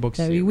 4-book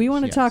series. We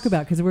want to talk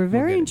about, because we're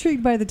very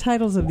intrigued by the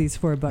titles of these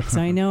 4 books.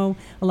 So I know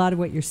a lot of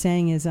what you're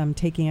saying is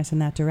taking us in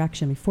that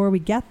direction. Before we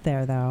get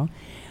there, though,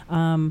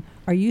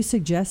 are you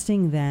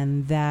suggesting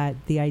then that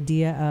the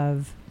idea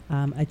of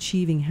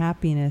achieving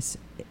happiness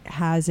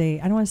has I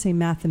don't want to say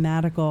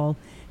mathematical,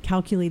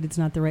 calculated's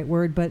not the right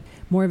word, but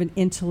more of an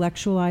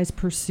intellectualized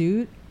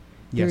pursuit?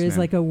 Yes, there is ma'am.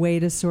 like a way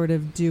to sort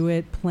of do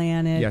it,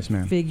 plan it, yes,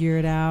 ma'am. Figure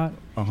it out.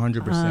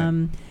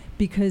 100%.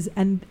 Because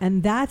and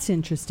that's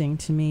interesting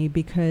to me,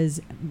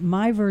 because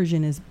my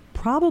version is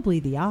probably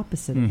the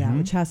opposite of that,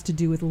 which has to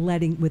do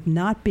with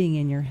not being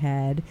in your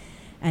head.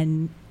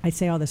 And I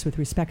say all this with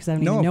respect, because I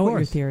don't even know what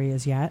your theory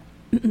is yet,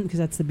 because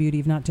that's the beauty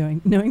of not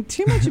knowing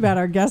too much about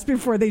our guests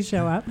before they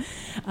show up.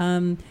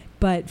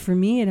 But for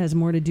me, it has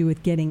more to do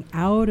with getting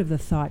out of the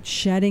thought,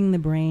 shedding the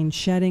brain,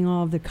 shedding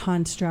all of the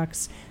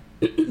constructs,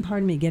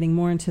 pardon me, getting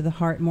more into the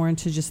heart, more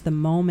into just the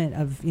moment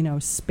of,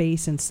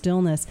 space and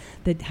stillness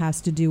that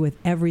has to do with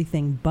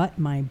everything but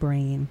my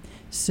brain.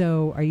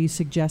 So are you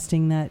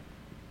suggesting that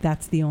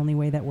that's the only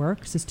way that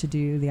works, is to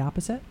do the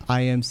opposite?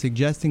 I am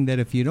suggesting that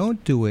if you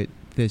don't do it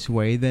this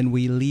way, then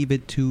we leave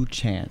it to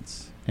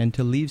chance. And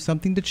to leave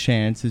something to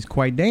chance is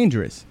quite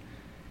dangerous.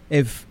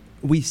 If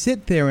we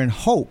sit there in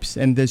hopes,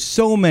 and there's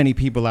so many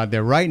people out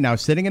there right now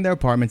sitting in their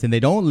apartments and they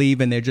don't leave,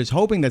 and they're just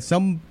hoping that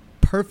some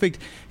perfect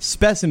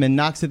specimen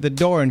knocks at the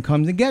door and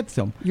comes and gets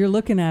them. You're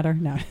looking at her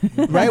now.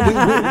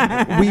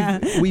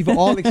 Right? We've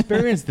all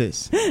experienced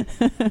this.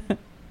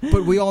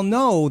 But we all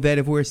know that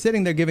if we're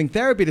sitting there giving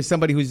therapy to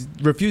somebody who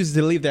refuses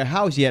to leave their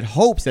house yet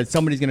hopes that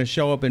somebody's going to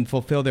show up and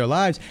fulfill their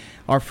lives,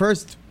 our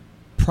first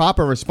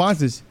proper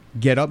response is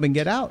get up and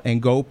get out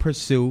and go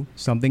pursue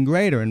something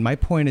greater. And my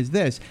point is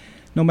this: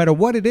 no matter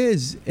what it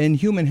is in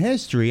human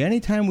history,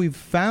 anytime we've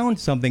found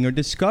something or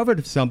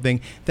discovered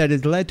something that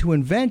has led to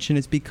invention,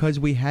 it's because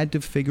we had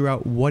to figure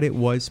out what it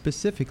was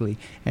specifically.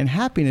 And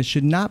happiness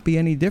should not be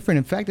any different.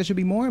 In fact, it should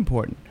be more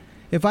important.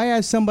 If I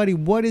ask somebody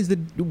what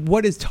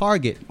is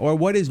Target or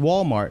what is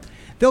Walmart,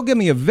 they'll give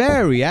me a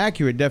very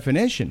accurate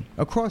definition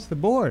across the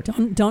board.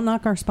 Don't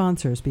knock our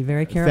sponsors. Be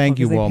very careful. Thank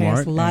you, they pay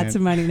us Walmart. lots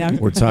of money now.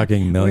 We're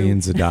talking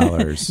millions of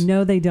dollars.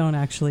 No, they don't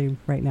actually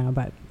right now,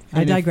 but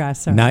I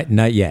digress. Sorry.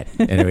 Not yet.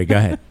 Anyway, go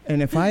ahead.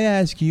 And if I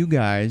ask you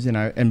guys,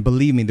 and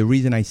believe me, the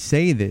reason I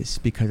say this,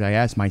 because I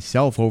asked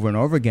myself over and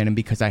over again, and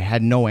because I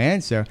had no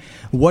answer,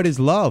 what is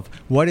love?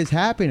 What is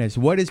happiness?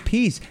 What is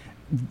peace?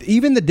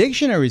 Even the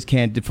dictionaries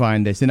can't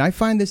define this, and I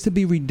find this to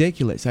be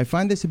ridiculous. I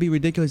find this to be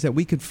ridiculous that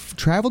we could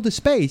travel to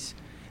space,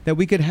 that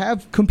we could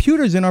have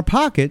computers in our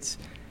pockets,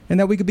 and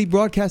that we could be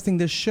broadcasting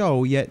this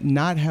show, yet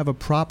not have a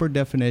proper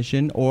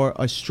definition or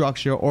a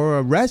structure or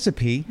a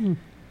recipe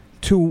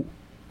to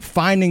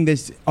finding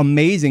this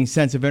amazing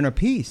sense of inner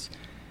peace,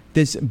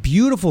 this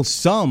beautiful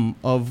sum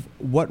of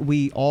what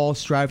we all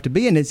strive to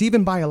be. And it's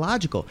even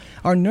biological.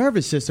 Our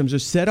nervous systems are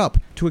set up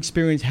to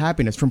experience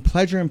happiness from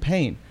pleasure and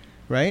pain,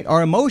 right?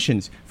 Our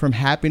emotions from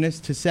happiness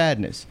to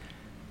sadness.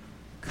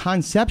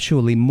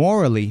 Conceptually,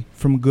 morally,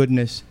 from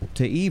goodness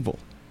to evil.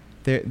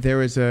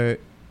 There is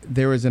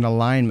an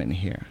alignment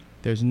here.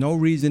 There's no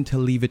reason to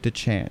leave it to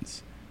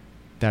chance.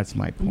 That's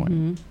my point.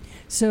 Mm-hmm.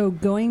 So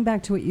going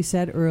back to what you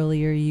said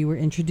earlier, you were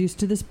introduced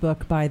to this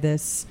book by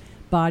this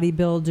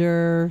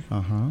bodybuilder,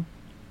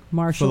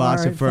 martial art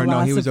philosopher.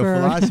 No, he was a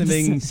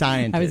philosophizing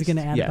scientist. I was going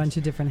to add a bunch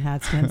of different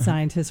hats to him.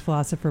 Scientist,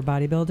 philosopher,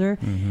 bodybuilder.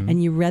 Mm-hmm.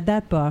 And you read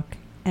that book,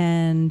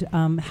 and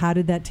how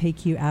did that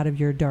take you out of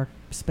your dark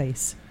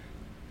space?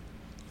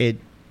 It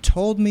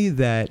told me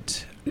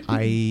that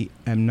I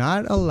am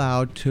not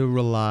allowed to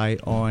rely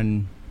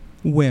on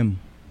whim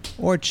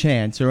or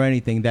chance or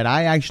anything, that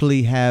I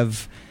actually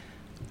have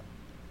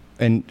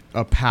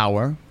a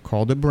power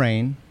called a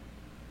brain,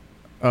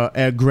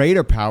 a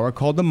greater power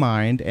called the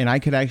mind, and I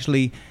could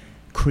actually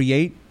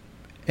create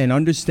and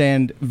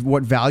understand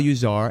what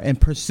values are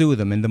and pursue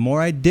them. And the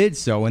more I did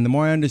so, and the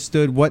more I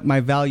understood what my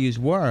values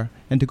were,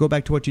 and to go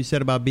back to what you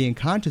said about being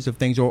conscious of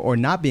things or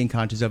not being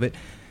conscious of it,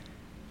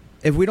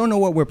 if we don't know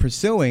what we're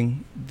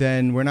pursuing,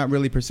 then we're not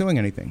really pursuing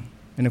anything.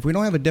 And if we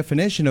don't have a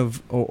definition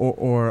of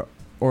or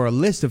a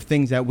list of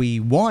things that we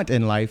want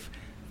in life,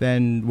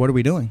 then what are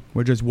we doing?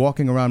 We're just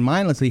walking around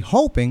mindlessly,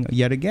 hoping,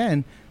 yet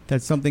again,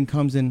 that something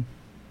comes and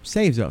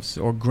saves us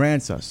or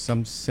grants us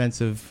some sense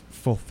of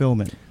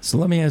fulfillment. So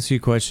let me ask you a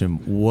question.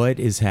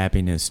 What is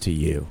happiness to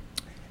you?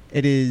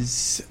 It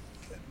is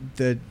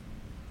the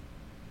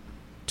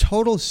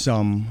total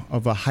sum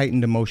of a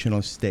heightened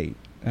emotional state.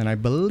 And I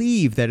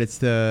believe that it's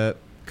the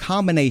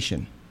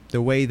combination,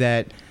 the way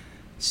that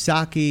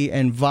sake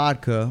and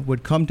vodka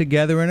would come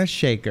together in a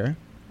shaker,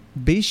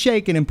 be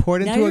shaken and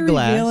poured into a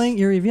glass.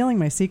 You're revealing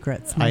my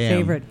secrets. My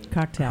favorite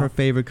cocktail. Her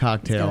favorite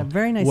cocktail. It's got a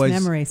very nice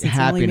memory since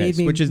happiness, it only made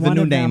me which is one the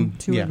new of them, name.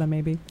 two of them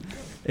maybe.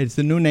 It's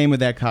the new name of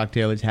that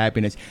cocktail is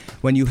happiness.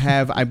 When you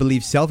have, I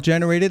believe,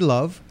 self-generated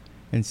love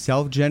and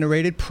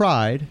self-generated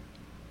pride,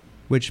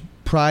 which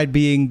pride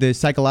being the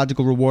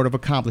psychological reward of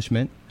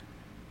accomplishment,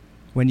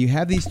 when you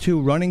have these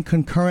two running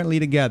concurrently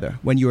together,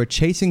 when you are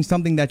chasing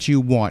something that you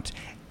want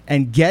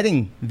and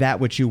getting that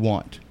which you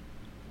want,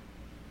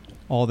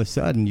 all of a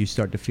sudden you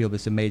start to feel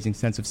this amazing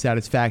sense of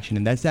satisfaction,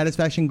 and that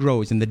satisfaction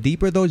grows, and the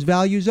deeper those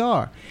values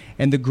are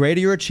and the greater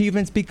your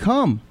achievements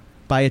become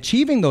by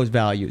achieving those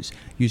values,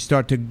 you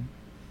start to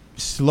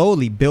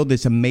slowly build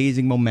this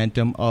amazing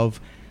momentum of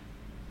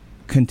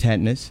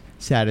contentness,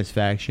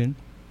 satisfaction,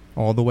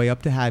 all the way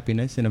up to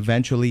happiness, and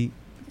eventually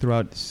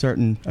throughout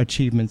certain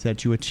achievements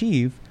that you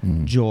achieve,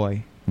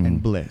 joy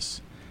and bliss.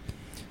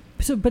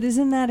 So, but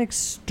isn't that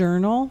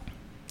external?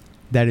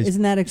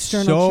 Isn't that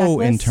external so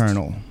checklist?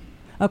 Internal.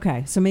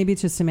 Okay, so maybe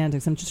it's just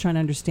semantics. I'm just trying to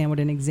understand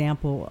what an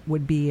example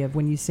would be of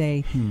when you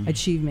say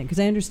achievement, because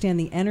I understand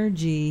the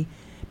energy.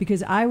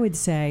 Because I would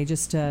say,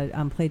 just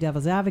to play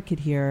devil's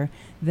advocate here,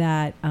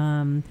 that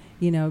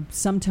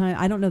sometimes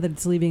I don't know that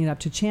it's leaving it up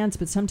to chance,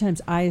 but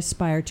sometimes I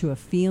aspire to a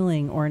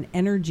feeling or an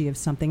energy of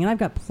something, and I've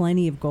got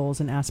plenty of goals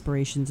and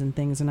aspirations and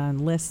things, and on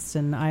lists,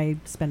 and I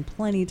spend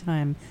plenty of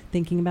time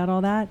thinking about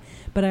all that.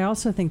 But I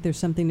also think there's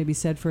something to be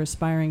said for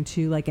aspiring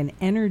to like an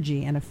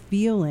energy and a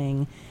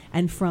feeling.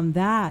 And from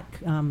that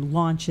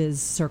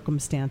launches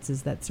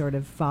circumstances that sort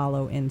of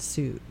follow in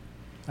suit.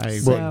 I agree.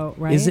 So,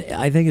 right?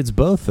 I think it's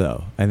both,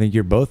 though. I think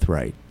you're both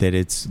right. That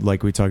it's,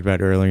 like we talked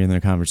about earlier in the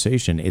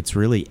conversation, it's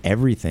really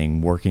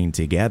everything working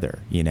together,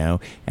 and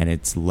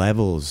it's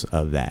levels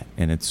of that.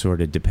 And it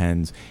sort of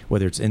depends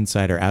whether it's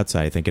inside or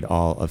outside. I think it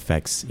all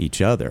affects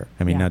each other.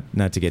 I mean,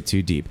 not to get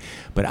too deep.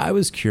 But I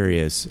was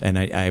curious, and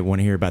I want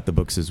to hear about the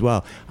books as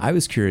well. I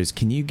was curious,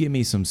 can you give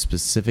me some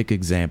specific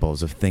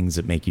examples of things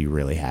that make you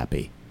really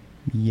happy?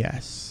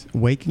 Yes.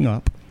 Waking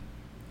up.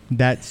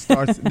 That just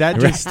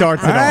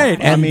starts it all right,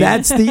 and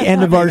that's the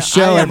end of our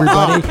show,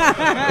 everybody.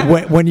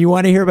 When you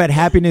want to hear about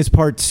happiness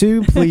part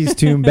 2, please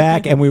tune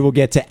back, and we will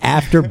get to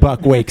after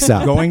Buck wakes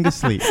up. Going to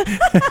sleep.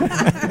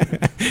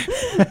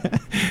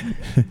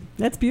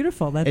 That's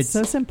beautiful. That's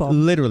so simple.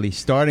 Literally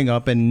starting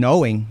up and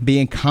knowing,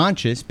 being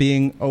conscious,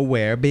 being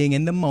aware, being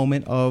in the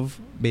moment of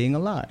being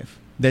alive.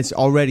 This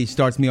already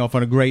starts me off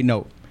on a great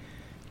note.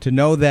 To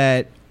know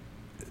that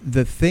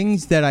the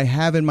things that I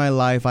have in my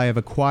life, I have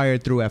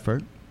acquired through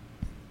effort,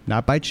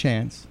 not by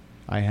chance.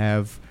 I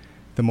have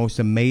the most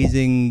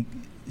amazing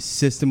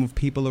system of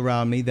people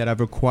around me that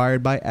I've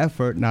acquired by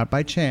effort, not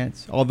by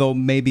chance. Although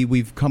maybe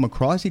we've come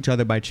across each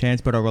other by chance,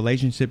 but our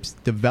relationships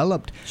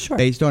developed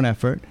based on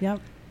effort.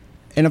 Yep.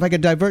 And if I could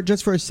divert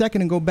just for a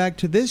second and go back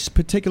to this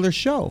particular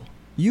show,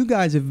 you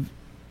guys have,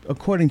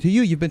 according to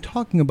you, you've been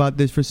talking about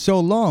this for so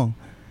long.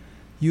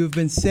 You have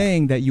been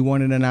saying that you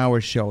wanted an hour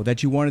show,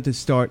 that you wanted to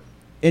start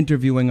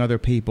interviewing other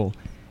people.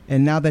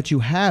 And now that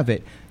you have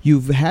it,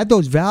 you've had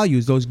those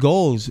values, those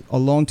goals a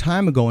long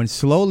time ago, and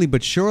slowly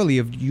but surely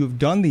you've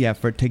done the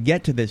effort to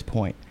get to this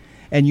point.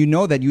 And you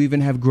know that you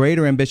even have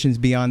greater ambitions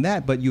beyond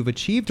that, but you've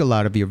achieved a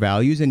lot of your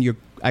values, and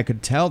I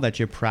could tell that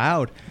you're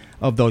proud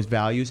of those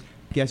values.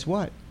 Guess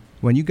what?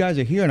 When you guys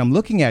are here and I'm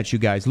looking at you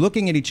guys,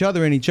 looking at each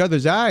other in each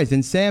other's eyes,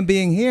 and Sam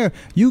being here,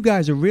 you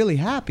guys are really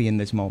happy in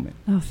this moment.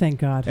 Oh, thank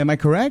God. Am I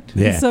correct?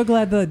 Yeah. I'm so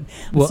glad the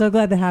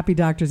happy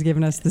doctor's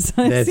given us the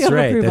seal that's of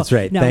right. approval. That's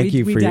right. No, thank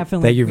you for your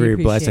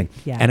blessing.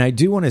 Yeah. And I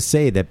do want to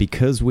say that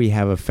because we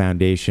have a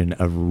foundation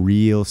of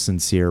real,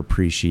 sincere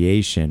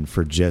appreciation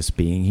for just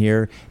being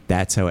here,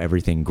 that's how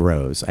everything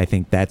grows. I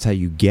think that's how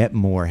you get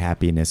more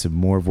happiness and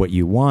more of what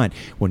you want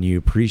when you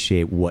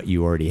appreciate what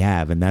you already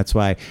have. And that's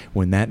why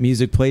when that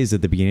music plays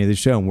at the beginning of the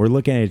show and we're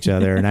looking at each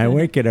other and I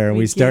wink at her and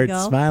we start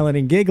smiling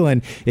and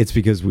giggling, it's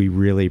because we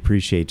really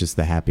appreciate just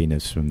the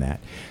happiness from that.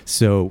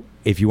 So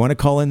if you want to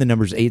call in, the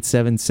number's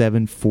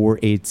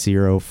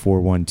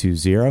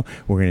 877-480-4120.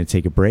 We're going to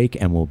take a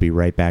break and we'll be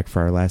right back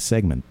for our last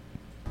segment.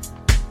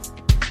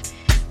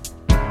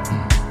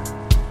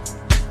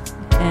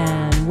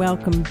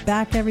 Welcome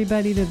back,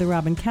 everybody, to the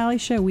Robin Callie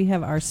Show. We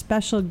have our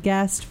special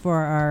guest for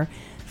our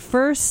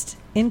first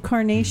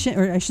incarnation,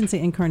 or I shouldn't say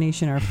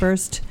incarnation, our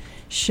first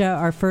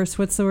show,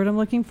 what's the word I'm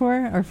looking for?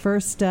 Our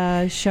first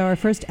show, our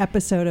first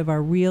episode of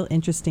our Real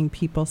Interesting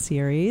People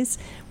series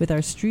with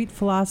our street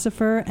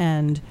philosopher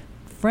and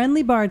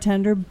friendly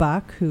bartender,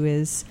 Buck, who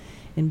is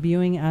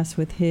imbuing us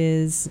with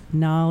his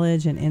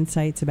knowledge and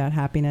insights about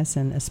happiness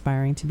and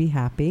aspiring to be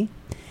happy.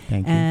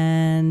 Thank you.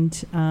 And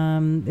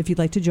if you'd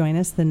like to join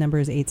us, the number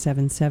is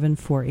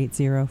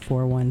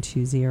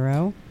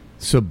 877-480-4120.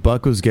 So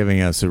Buck was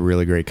giving us a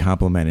really great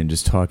compliment and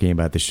just talking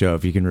about the show.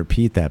 If you can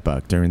repeat that,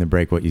 Buck, during the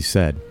break, what you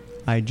said.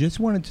 I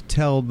just wanted to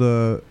tell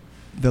the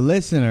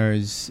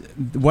listeners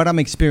what I'm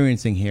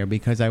experiencing here,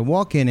 because I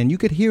walk in and you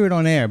could hear it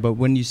on air, but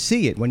when you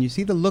see it, when you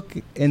see the look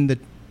in the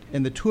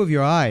two of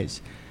your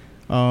eyes,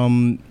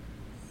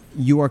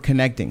 you are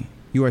connecting.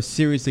 You are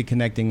seriously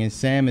connecting, and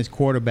Sam is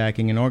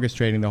quarterbacking and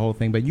orchestrating the whole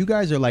thing. But you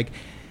guys are like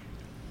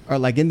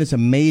in this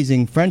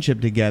amazing friendship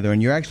together, and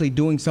you're actually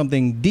doing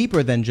something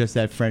deeper than just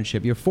that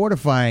friendship. You're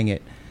fortifying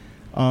it,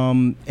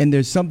 and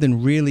there's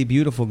something really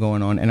beautiful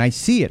going on. And I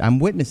see it. I'm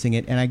witnessing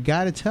it, and I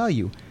got to tell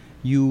you,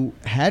 you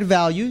had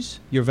values.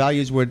 Your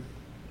values were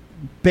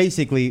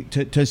basically,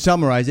 to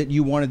summarize it,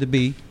 you wanted to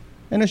be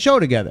in a show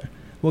together.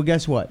 Well,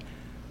 guess what?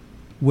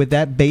 With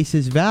that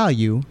basis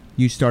value,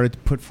 you started to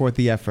put forth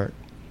the effort.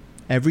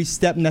 Every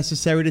step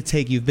necessary to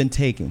take, you've been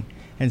taking.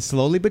 And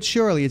slowly but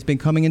surely, it's been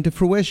coming into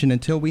fruition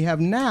until we have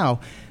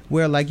now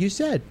where, like you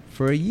said,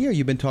 for a year,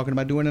 you've been talking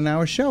about doing an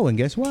hour show. And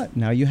guess what?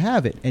 Now you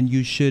have it. And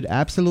you should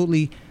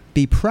absolutely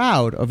be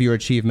proud of your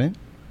achievement,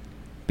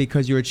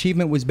 because your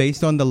achievement was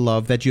based on the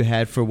love that you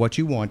had for what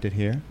you wanted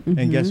here. Mm-hmm.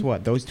 And guess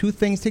what? Those two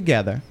things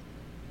together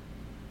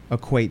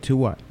equate to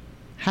what?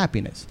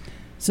 Happiness.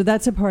 So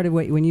that's a part of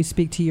what, when you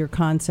speak to your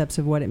concepts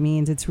of what it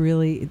means, it's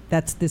really,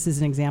 this is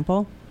an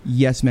example?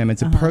 Yes, ma'am.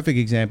 It's a perfect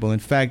example. In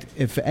fact,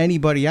 if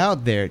anybody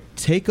out there,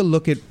 take a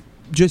look at,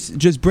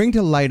 just bring to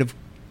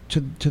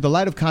the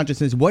light of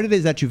consciousness what it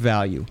is that you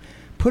value.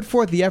 Put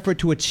forth the effort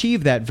to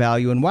achieve that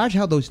value, and watch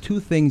how those two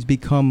things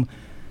become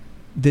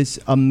this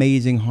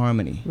amazing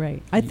harmony.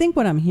 Right. I think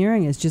what I'm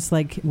hearing is just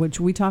like, which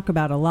we talk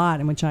about a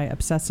lot and which I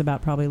obsess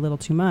about probably a little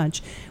too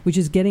much, which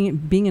is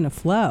being in a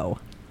flow.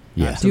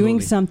 Yeah.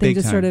 Doing something, Big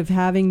just time. sort of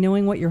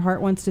knowing what your heart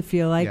wants to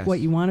feel like, Yes. what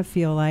you want to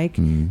feel like,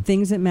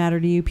 things that matter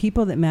to you,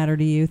 people that matter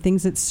to you,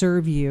 things that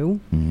serve you,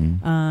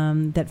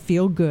 that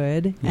feel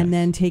good, Yes. and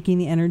then taking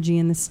the energy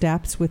and the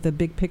steps with a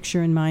big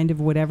picture in mind of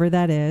whatever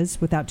that is,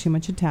 without too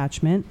much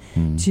attachment,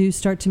 to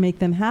start to make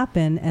them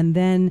happen. And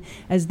then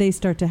as they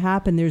start to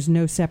happen, there's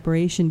no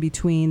separation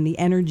between the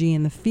energy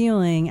and the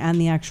feeling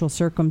and the actual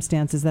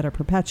circumstances that are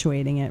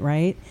perpetuating it,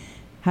 right?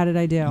 How did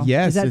I do?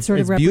 Yes. Does that sort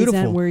of represent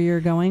beautiful. where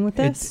you're going with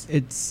this?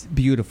 It's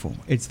beautiful.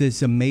 It's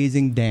this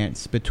amazing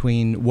dance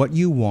between what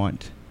you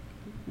want,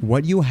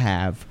 what you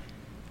have,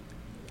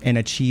 and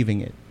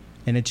achieving it,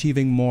 and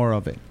achieving more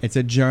of it. It's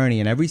a journey,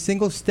 and every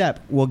single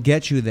step will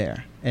get you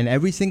there. And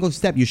every single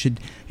step, you should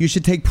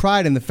take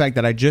pride in the fact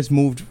that I just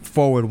moved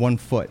forward 1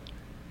 foot.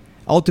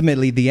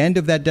 Ultimately, the end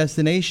of that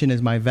destination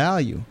is my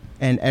value,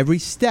 and every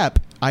step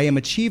I am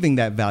achieving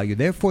that value.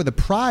 Therefore, the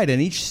pride in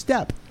each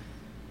step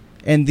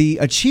and the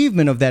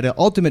achievement of that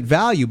ultimate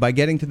value by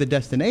getting to the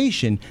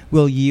destination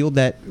will yield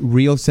that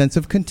real sense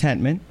of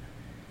contentment.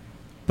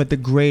 But the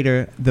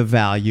greater the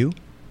value,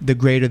 the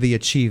greater the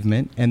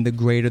achievement and the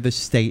greater the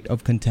state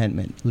of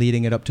contentment,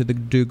 leading it up to the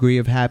degree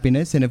of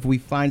happiness. And if we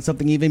find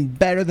something even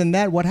better than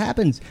that, what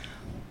happens?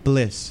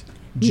 Bliss,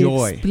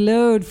 joy. You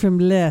explode from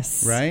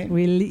bliss, right?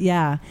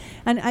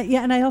 And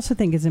I also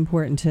think it's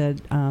important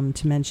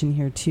to mention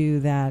here too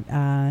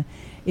that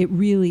it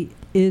really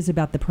is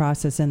about the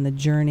process and the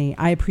journey.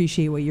 I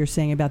appreciate what you're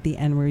saying about the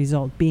end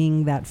result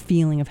being that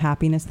feeling of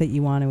happiness that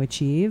you want to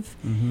achieve,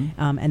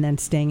 and then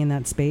staying in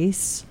that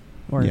space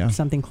or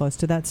something close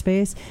to that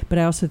space. But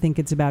I also think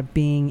it's about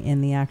being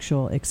in the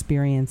actual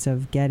experience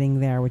of getting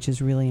there, which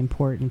is really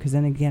important. Because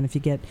then again, if you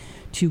get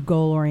too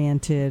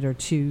goal-oriented or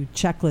too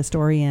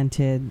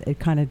checklist-oriented, it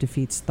kind of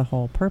defeats the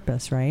whole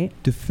purpose, right?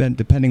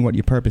 Depending what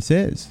your purpose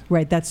is.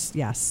 Right,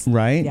 yes.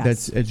 Right?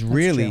 Yes, it's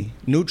really true.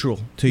 neutral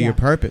to your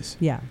purpose.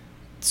 Yeah.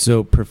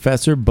 So,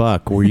 Professor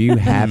Buck, were you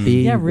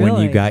happy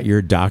when you got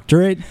your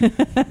doctorate?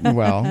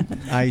 Well,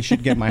 I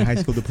should get my high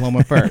school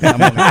diploma first. Do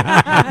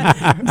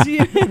you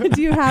have it?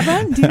 Do you have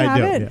it?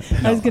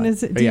 Yeah. I was going to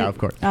say. Of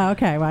course. Oh,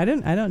 okay. Well, I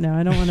don't know.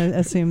 I don't want to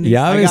assume. You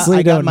obviously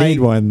I got don't need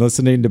one.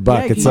 Listening to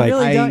Buck, Yeah, it's you like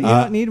really don't, you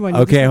don't need one.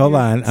 You Okay, just hold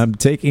have on. I'm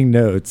taking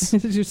notes.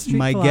 your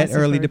My philosopher. Get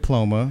Early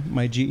diploma,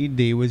 my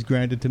GED, was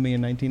granted to me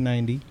in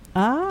 1990.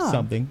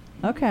 Something.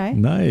 Okay.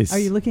 Nice. Are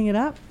you looking it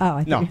up? Oh,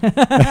 I No. think he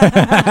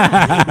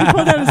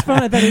pulled out his phone.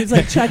 I thought he was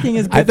like checking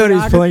his. I thought he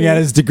was pulling out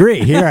his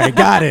degree. Here, I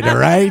got it. All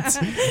right.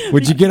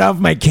 Would you get off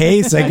my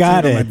case? I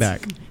got On my it.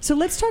 back. So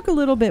let's talk a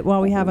little bit while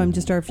we have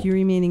just our few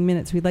remaining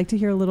minutes. We'd like to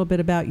hear a little bit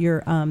about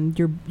your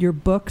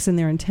books and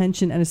their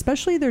intention, and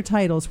especially their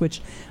titles,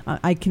 which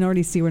I can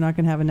already see we're not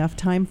going to have enough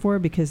time for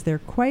because they're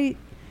quite.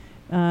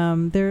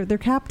 They're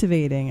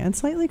captivating and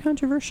slightly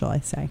controversial, I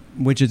say.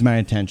 Which is my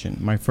intention.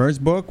 My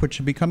first book, which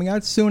should be coming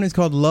out soon, is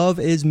called Love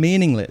is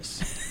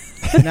Meaningless.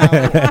 Now,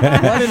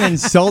 what an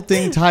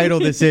insulting title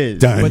this is.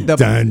 Dun,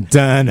 dun,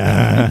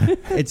 dun.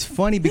 It's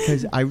funny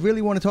because I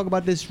really want to talk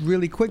about this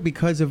really quick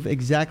because of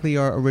exactly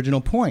our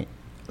original point.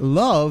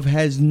 Love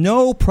has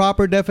no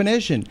proper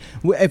definition.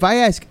 If I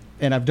ask,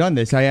 and I've done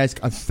this, I ask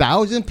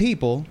 1,000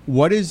 people,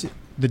 what is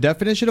the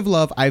definition of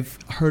love? I've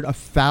heard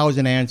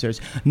 1,000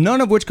 answers, none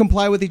of which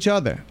comply with each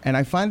other. And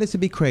I find this to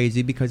be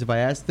crazy because if I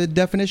asked the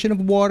definition of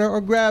water or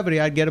gravity,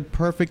 I'd get a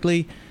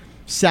perfectly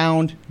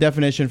sound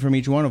definition from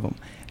each one of them.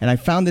 And I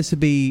found this to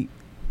be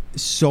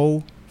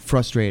so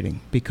frustrating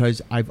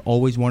because I've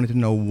always wanted to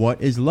know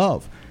what is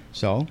love.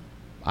 So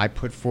I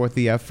put forth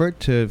the effort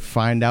to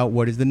find out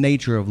what is the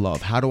nature of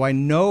love. How do I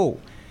know?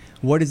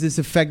 What does this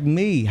affect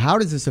me? How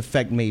does this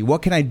affect me?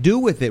 What can I do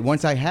with it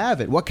once I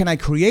have it? What can I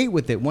create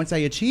with it once I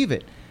achieve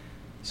it?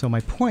 So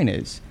my point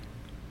is,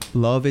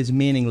 love is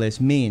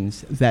meaningless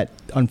means that,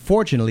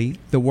 unfortunately,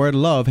 the word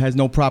love has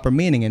no proper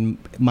meaning, and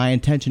my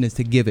intention is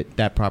to give it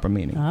that proper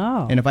meaning.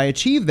 Oh. And if I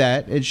achieve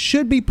that, it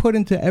should be put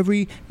into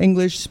every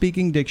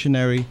English-speaking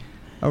dictionary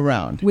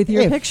around. With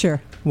your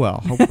picture.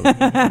 Well, hopefully.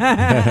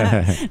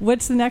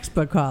 What's the next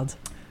book called?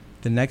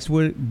 The next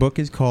book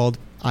is called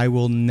I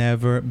Will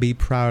Never Be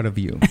Proud of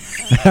You.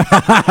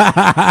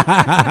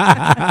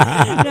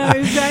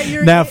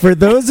 Now, for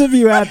those of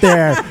you out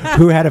there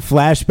who had a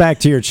flashback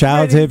to your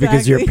childhood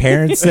because your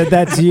parents said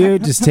that to you,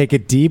 just take a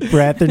deep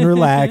breath and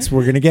relax.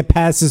 We're going to get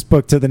past this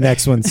book to the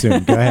next one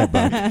soon. Go ahead,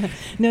 Buck.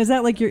 Now, is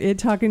that like you're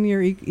talking to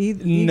your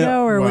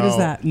ego, or what is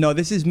that? No,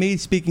 this is me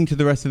speaking to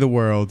the rest of the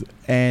world.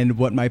 And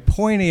what my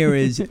point here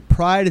is,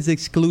 pride is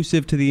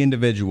exclusive to the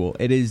individual.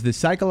 It is the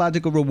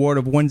psychological reward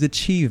of one's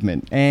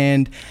achievement.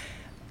 And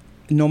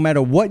no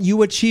matter what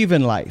you achieve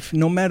in life,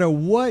 no matter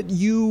what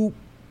your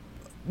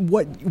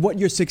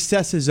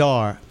successes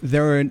are,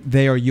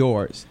 they are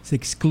yours. It's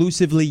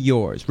exclusively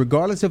yours.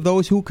 Regardless of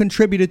those who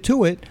contributed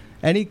to it,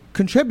 any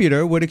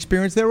contributor would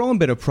experience their own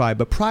bit of pride.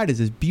 But pride is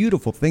this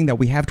beautiful thing that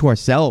we have to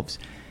ourselves.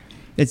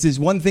 It's this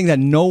one thing that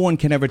no one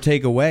can ever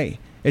take away.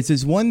 It's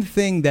this one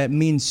thing that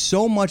means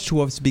so much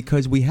to us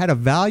because we had a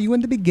value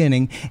in the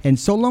beginning, and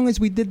so long as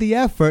we did the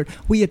effort,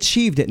 we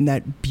achieved it. And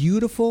that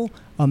beautiful,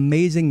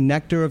 amazing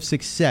nectar of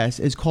success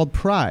is called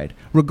pride,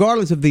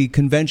 regardless of the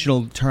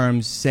conventional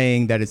terms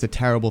saying that it's a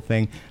terrible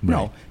thing. Right.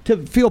 No,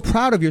 to feel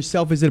proud of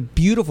yourself is a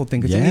beautiful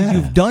thing because it means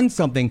you've done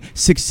something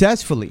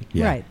successfully.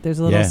 Yeah. Right. There's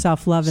a little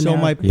self-love in there. So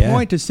my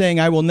point to saying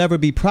I will never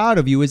be proud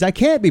of you is I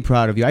can't be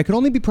proud of you. I can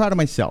only be proud of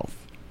myself.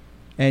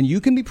 And you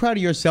can be proud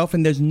of yourself,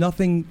 and there's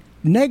nothing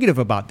negative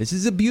about this.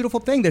 This is a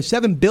beautiful thing. There's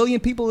 7 billion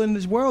people in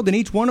this world, and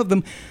each one of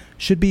them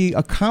should be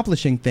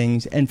accomplishing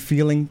things and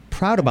feeling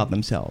proud about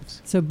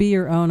themselves. So be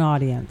your own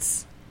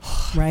audience,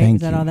 right? Is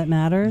that all that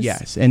matters?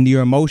 Yes, and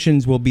your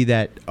emotions will be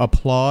that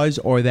applause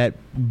or that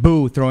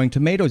boo throwing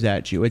tomatoes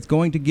at you. It's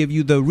going to give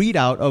you the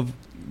readout of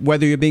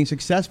whether you're being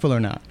successful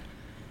or not.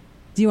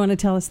 Do you want to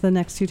tell us the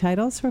next 2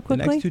 titles real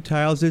quickly? The next 2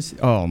 titles is,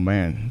 oh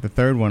man, the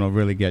third one will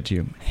really get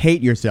you.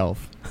 Hate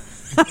Yourself.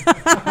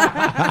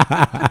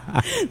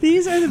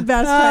 These are the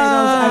best titles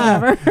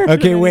I've ever heard.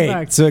 Okay,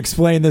 wait. So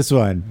explain this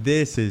one.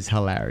 This is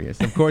hilarious.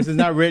 Of course, it's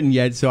not written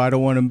yet, so I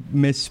don't want to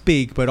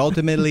misspeak. But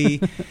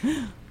ultimately,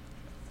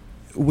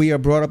 we are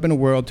brought up in a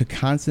world to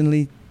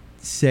constantly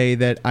say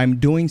that I'm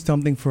doing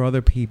something for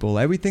other people.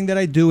 Everything that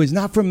I do is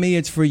not for me,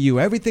 it's for you.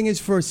 Everything is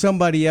for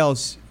somebody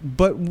else.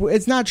 But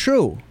it's not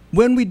true.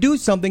 When we do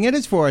something, it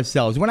is for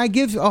ourselves. When I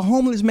give a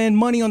homeless man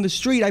money on the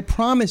street, I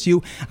promise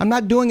you, I'm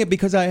not doing it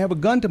because I have a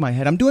gun to my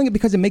head. I'm doing it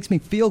because it makes me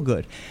feel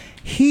good.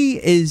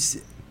 He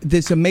is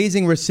this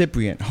amazing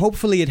recipient.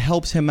 Hopefully it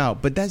helps him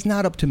out, but that's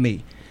not up to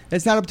me.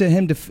 It's not up to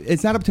him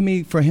it's not up to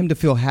me for him to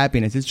feel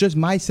happiness. It's just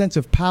my sense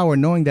of power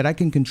knowing that I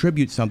can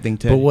contribute something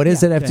to. But what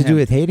does it have to do him.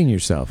 with hating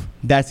yourself?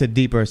 That's a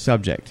deeper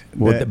subject.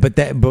 Well,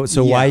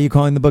 why are you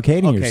calling the book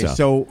Hating Yourself?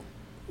 So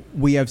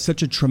we have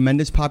such a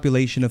tremendous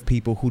population of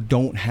people who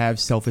don't have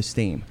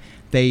self-esteem.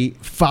 They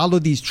follow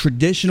these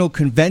traditional,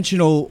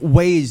 conventional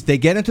ways. They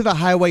get into the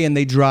highway and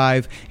they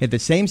drive at the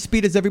same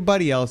speed as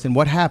everybody else. And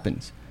what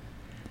happens?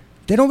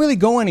 They don't really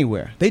go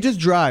anywhere. They just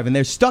drive and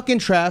they're stuck in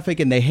traffic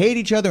and they hate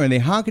each other and they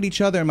honk at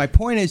each other. And my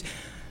point is,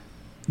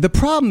 the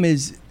problem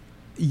is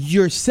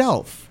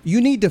yourself. You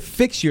need to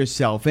fix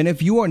yourself. And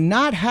if you are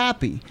not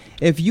happy,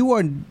 if you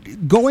are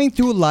going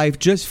through life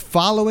just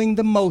following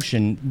the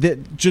motion,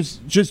 that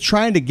just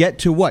trying to get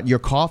to what? Your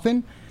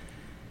coffin?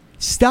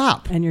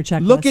 Stop. And your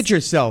checklist. Look at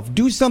yourself.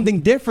 Do something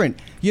different.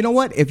 You know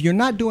what? If you're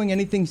not doing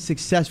anything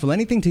successful,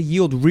 anything to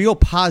yield real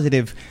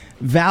positive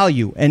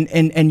value,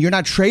 and you're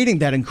not trading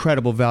that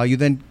incredible value,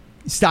 then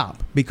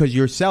stop, because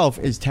yourself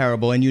is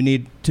terrible and you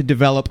need to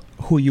develop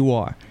who you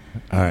are.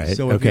 All right.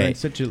 So if okay. you're in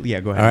such a, yeah,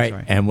 go ahead. All right.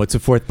 Sorry. And what's the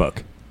fourth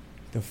book?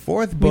 The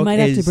fourth book We might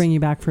have to bring you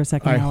back for a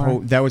second I hour.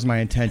 hope that was my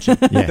intention.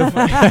 Yeah.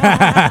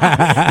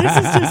 This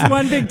is just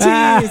one big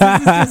tease. This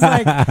is just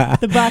like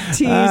the Buck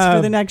tease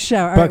for the next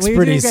show. All right, Buck's well, you're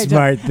pretty doing a great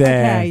smart job.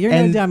 there. Okay, you're no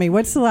And dummy.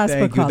 What's the last book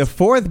Thank you. called? The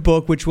fourth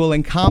book, which will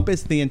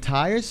encompass the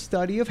entire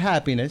study of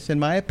happiness, in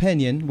my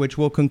opinion, which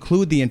will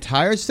conclude the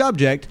entire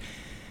subject,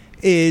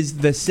 is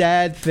The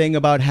Sad Thing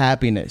About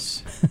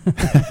Happiness.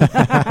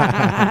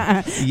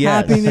 Yes.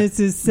 Happiness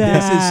is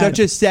sad. This is such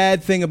a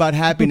sad thing about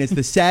happiness.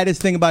 The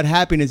saddest thing about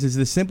happiness is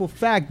the simple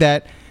fact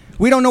that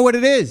we don't know what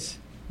it is.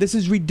 This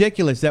is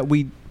ridiculous that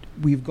we've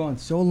gone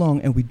so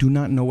long and we do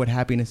not know what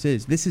happiness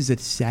is. This is a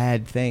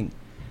sad thing.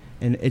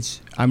 And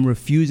I'm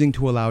refusing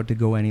to allow it to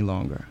go any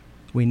longer.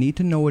 We need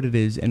to know what it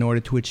is in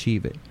order to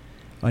achieve it.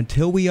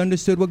 Until we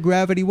understood what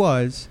gravity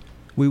was,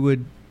 we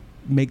would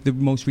make the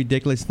most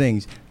ridiculous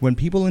things. When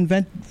people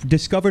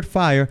discovered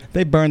fire,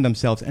 they burned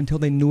themselves until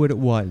they knew what it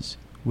was.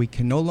 We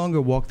can no longer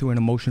walk through an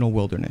emotional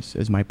wilderness,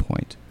 is my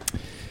point.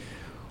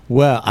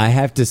 Well, I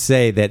have to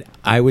say that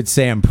I would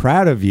say I'm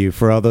proud of you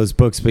for all those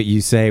books, but you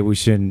say we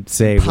shouldn't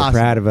say we're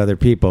proud of other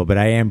people. But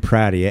I am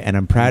proud of you, and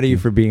I'm proud of you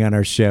for being on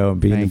our show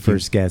and being the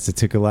first guest. It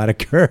took a lot of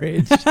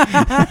courage. For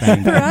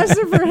us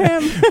or for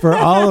him? For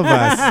all of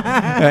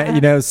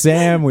us.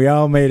 Sam, we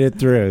all made it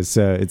through,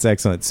 so it's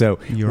excellent. So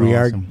we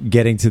are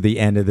getting to the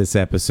end of this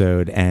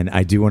episode, and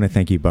I do want to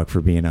thank you, Buck, for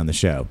being on the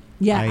show.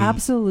 Yeah,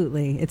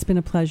 absolutely. It's been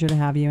a pleasure to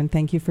have you, and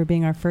thank you for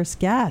being our first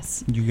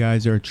guest. You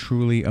guys are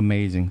truly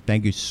amazing.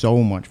 Thank you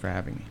so much for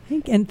having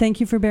me. And thank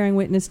you for bearing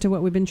witness to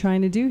what we've been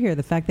trying to do here.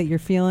 The fact that you're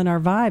feeling our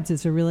vibes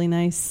is a really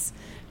nice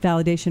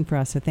validation for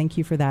us, so thank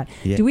you for that.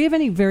 Yeah. Do we have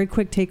any very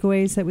quick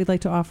takeaways that we'd like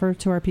to offer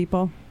to our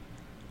people?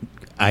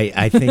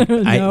 I think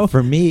No.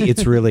 For me,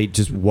 it's really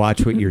just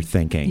watch what you're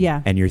thinking.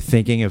 Yeah. And your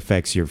thinking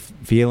affects your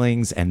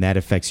feelings, and that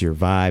affects your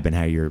vibe and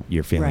how you're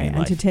feeling right. in And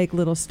life. to take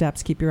little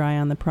steps, keep your eye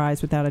on the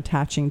prize without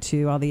attaching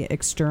to all the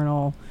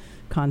external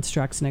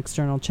constructs and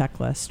external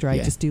checklists, right?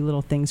 Yeah. Just do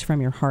little things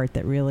from your heart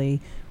that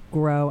really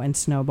grow and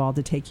snowball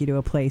to take you to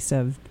a place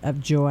of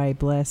joy,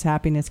 bliss,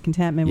 happiness,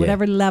 contentment,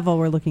 whatever level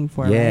we're looking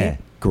for, right?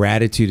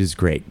 Gratitude is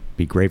great.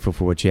 Be grateful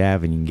for what you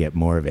have, and you can get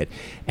more of it.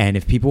 And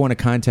if people want to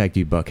contact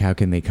you, Buck, how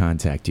can they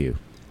contact you?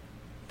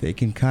 They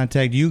can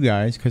contact you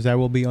guys, because I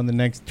will be on the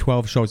next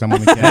 12 shows I'm on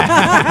the cast.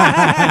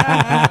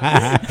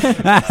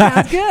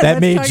 Sounds good.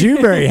 That made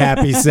you very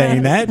happy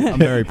saying that. I'm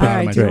very proud all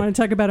right, of do you myself. want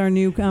to talk about our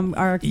new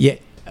Yeah.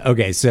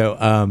 Okay,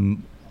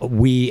 so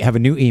we have a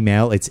new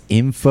email. It's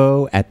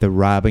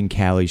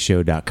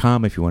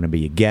info@therobincallieshow.com. If you want to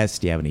be a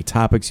guest, you have any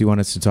topics you want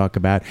us to talk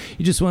about,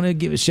 you just want to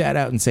give a shout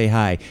out and say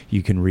hi,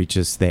 you can reach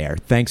us there.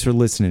 Thanks for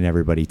listening,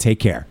 everybody. Take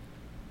care.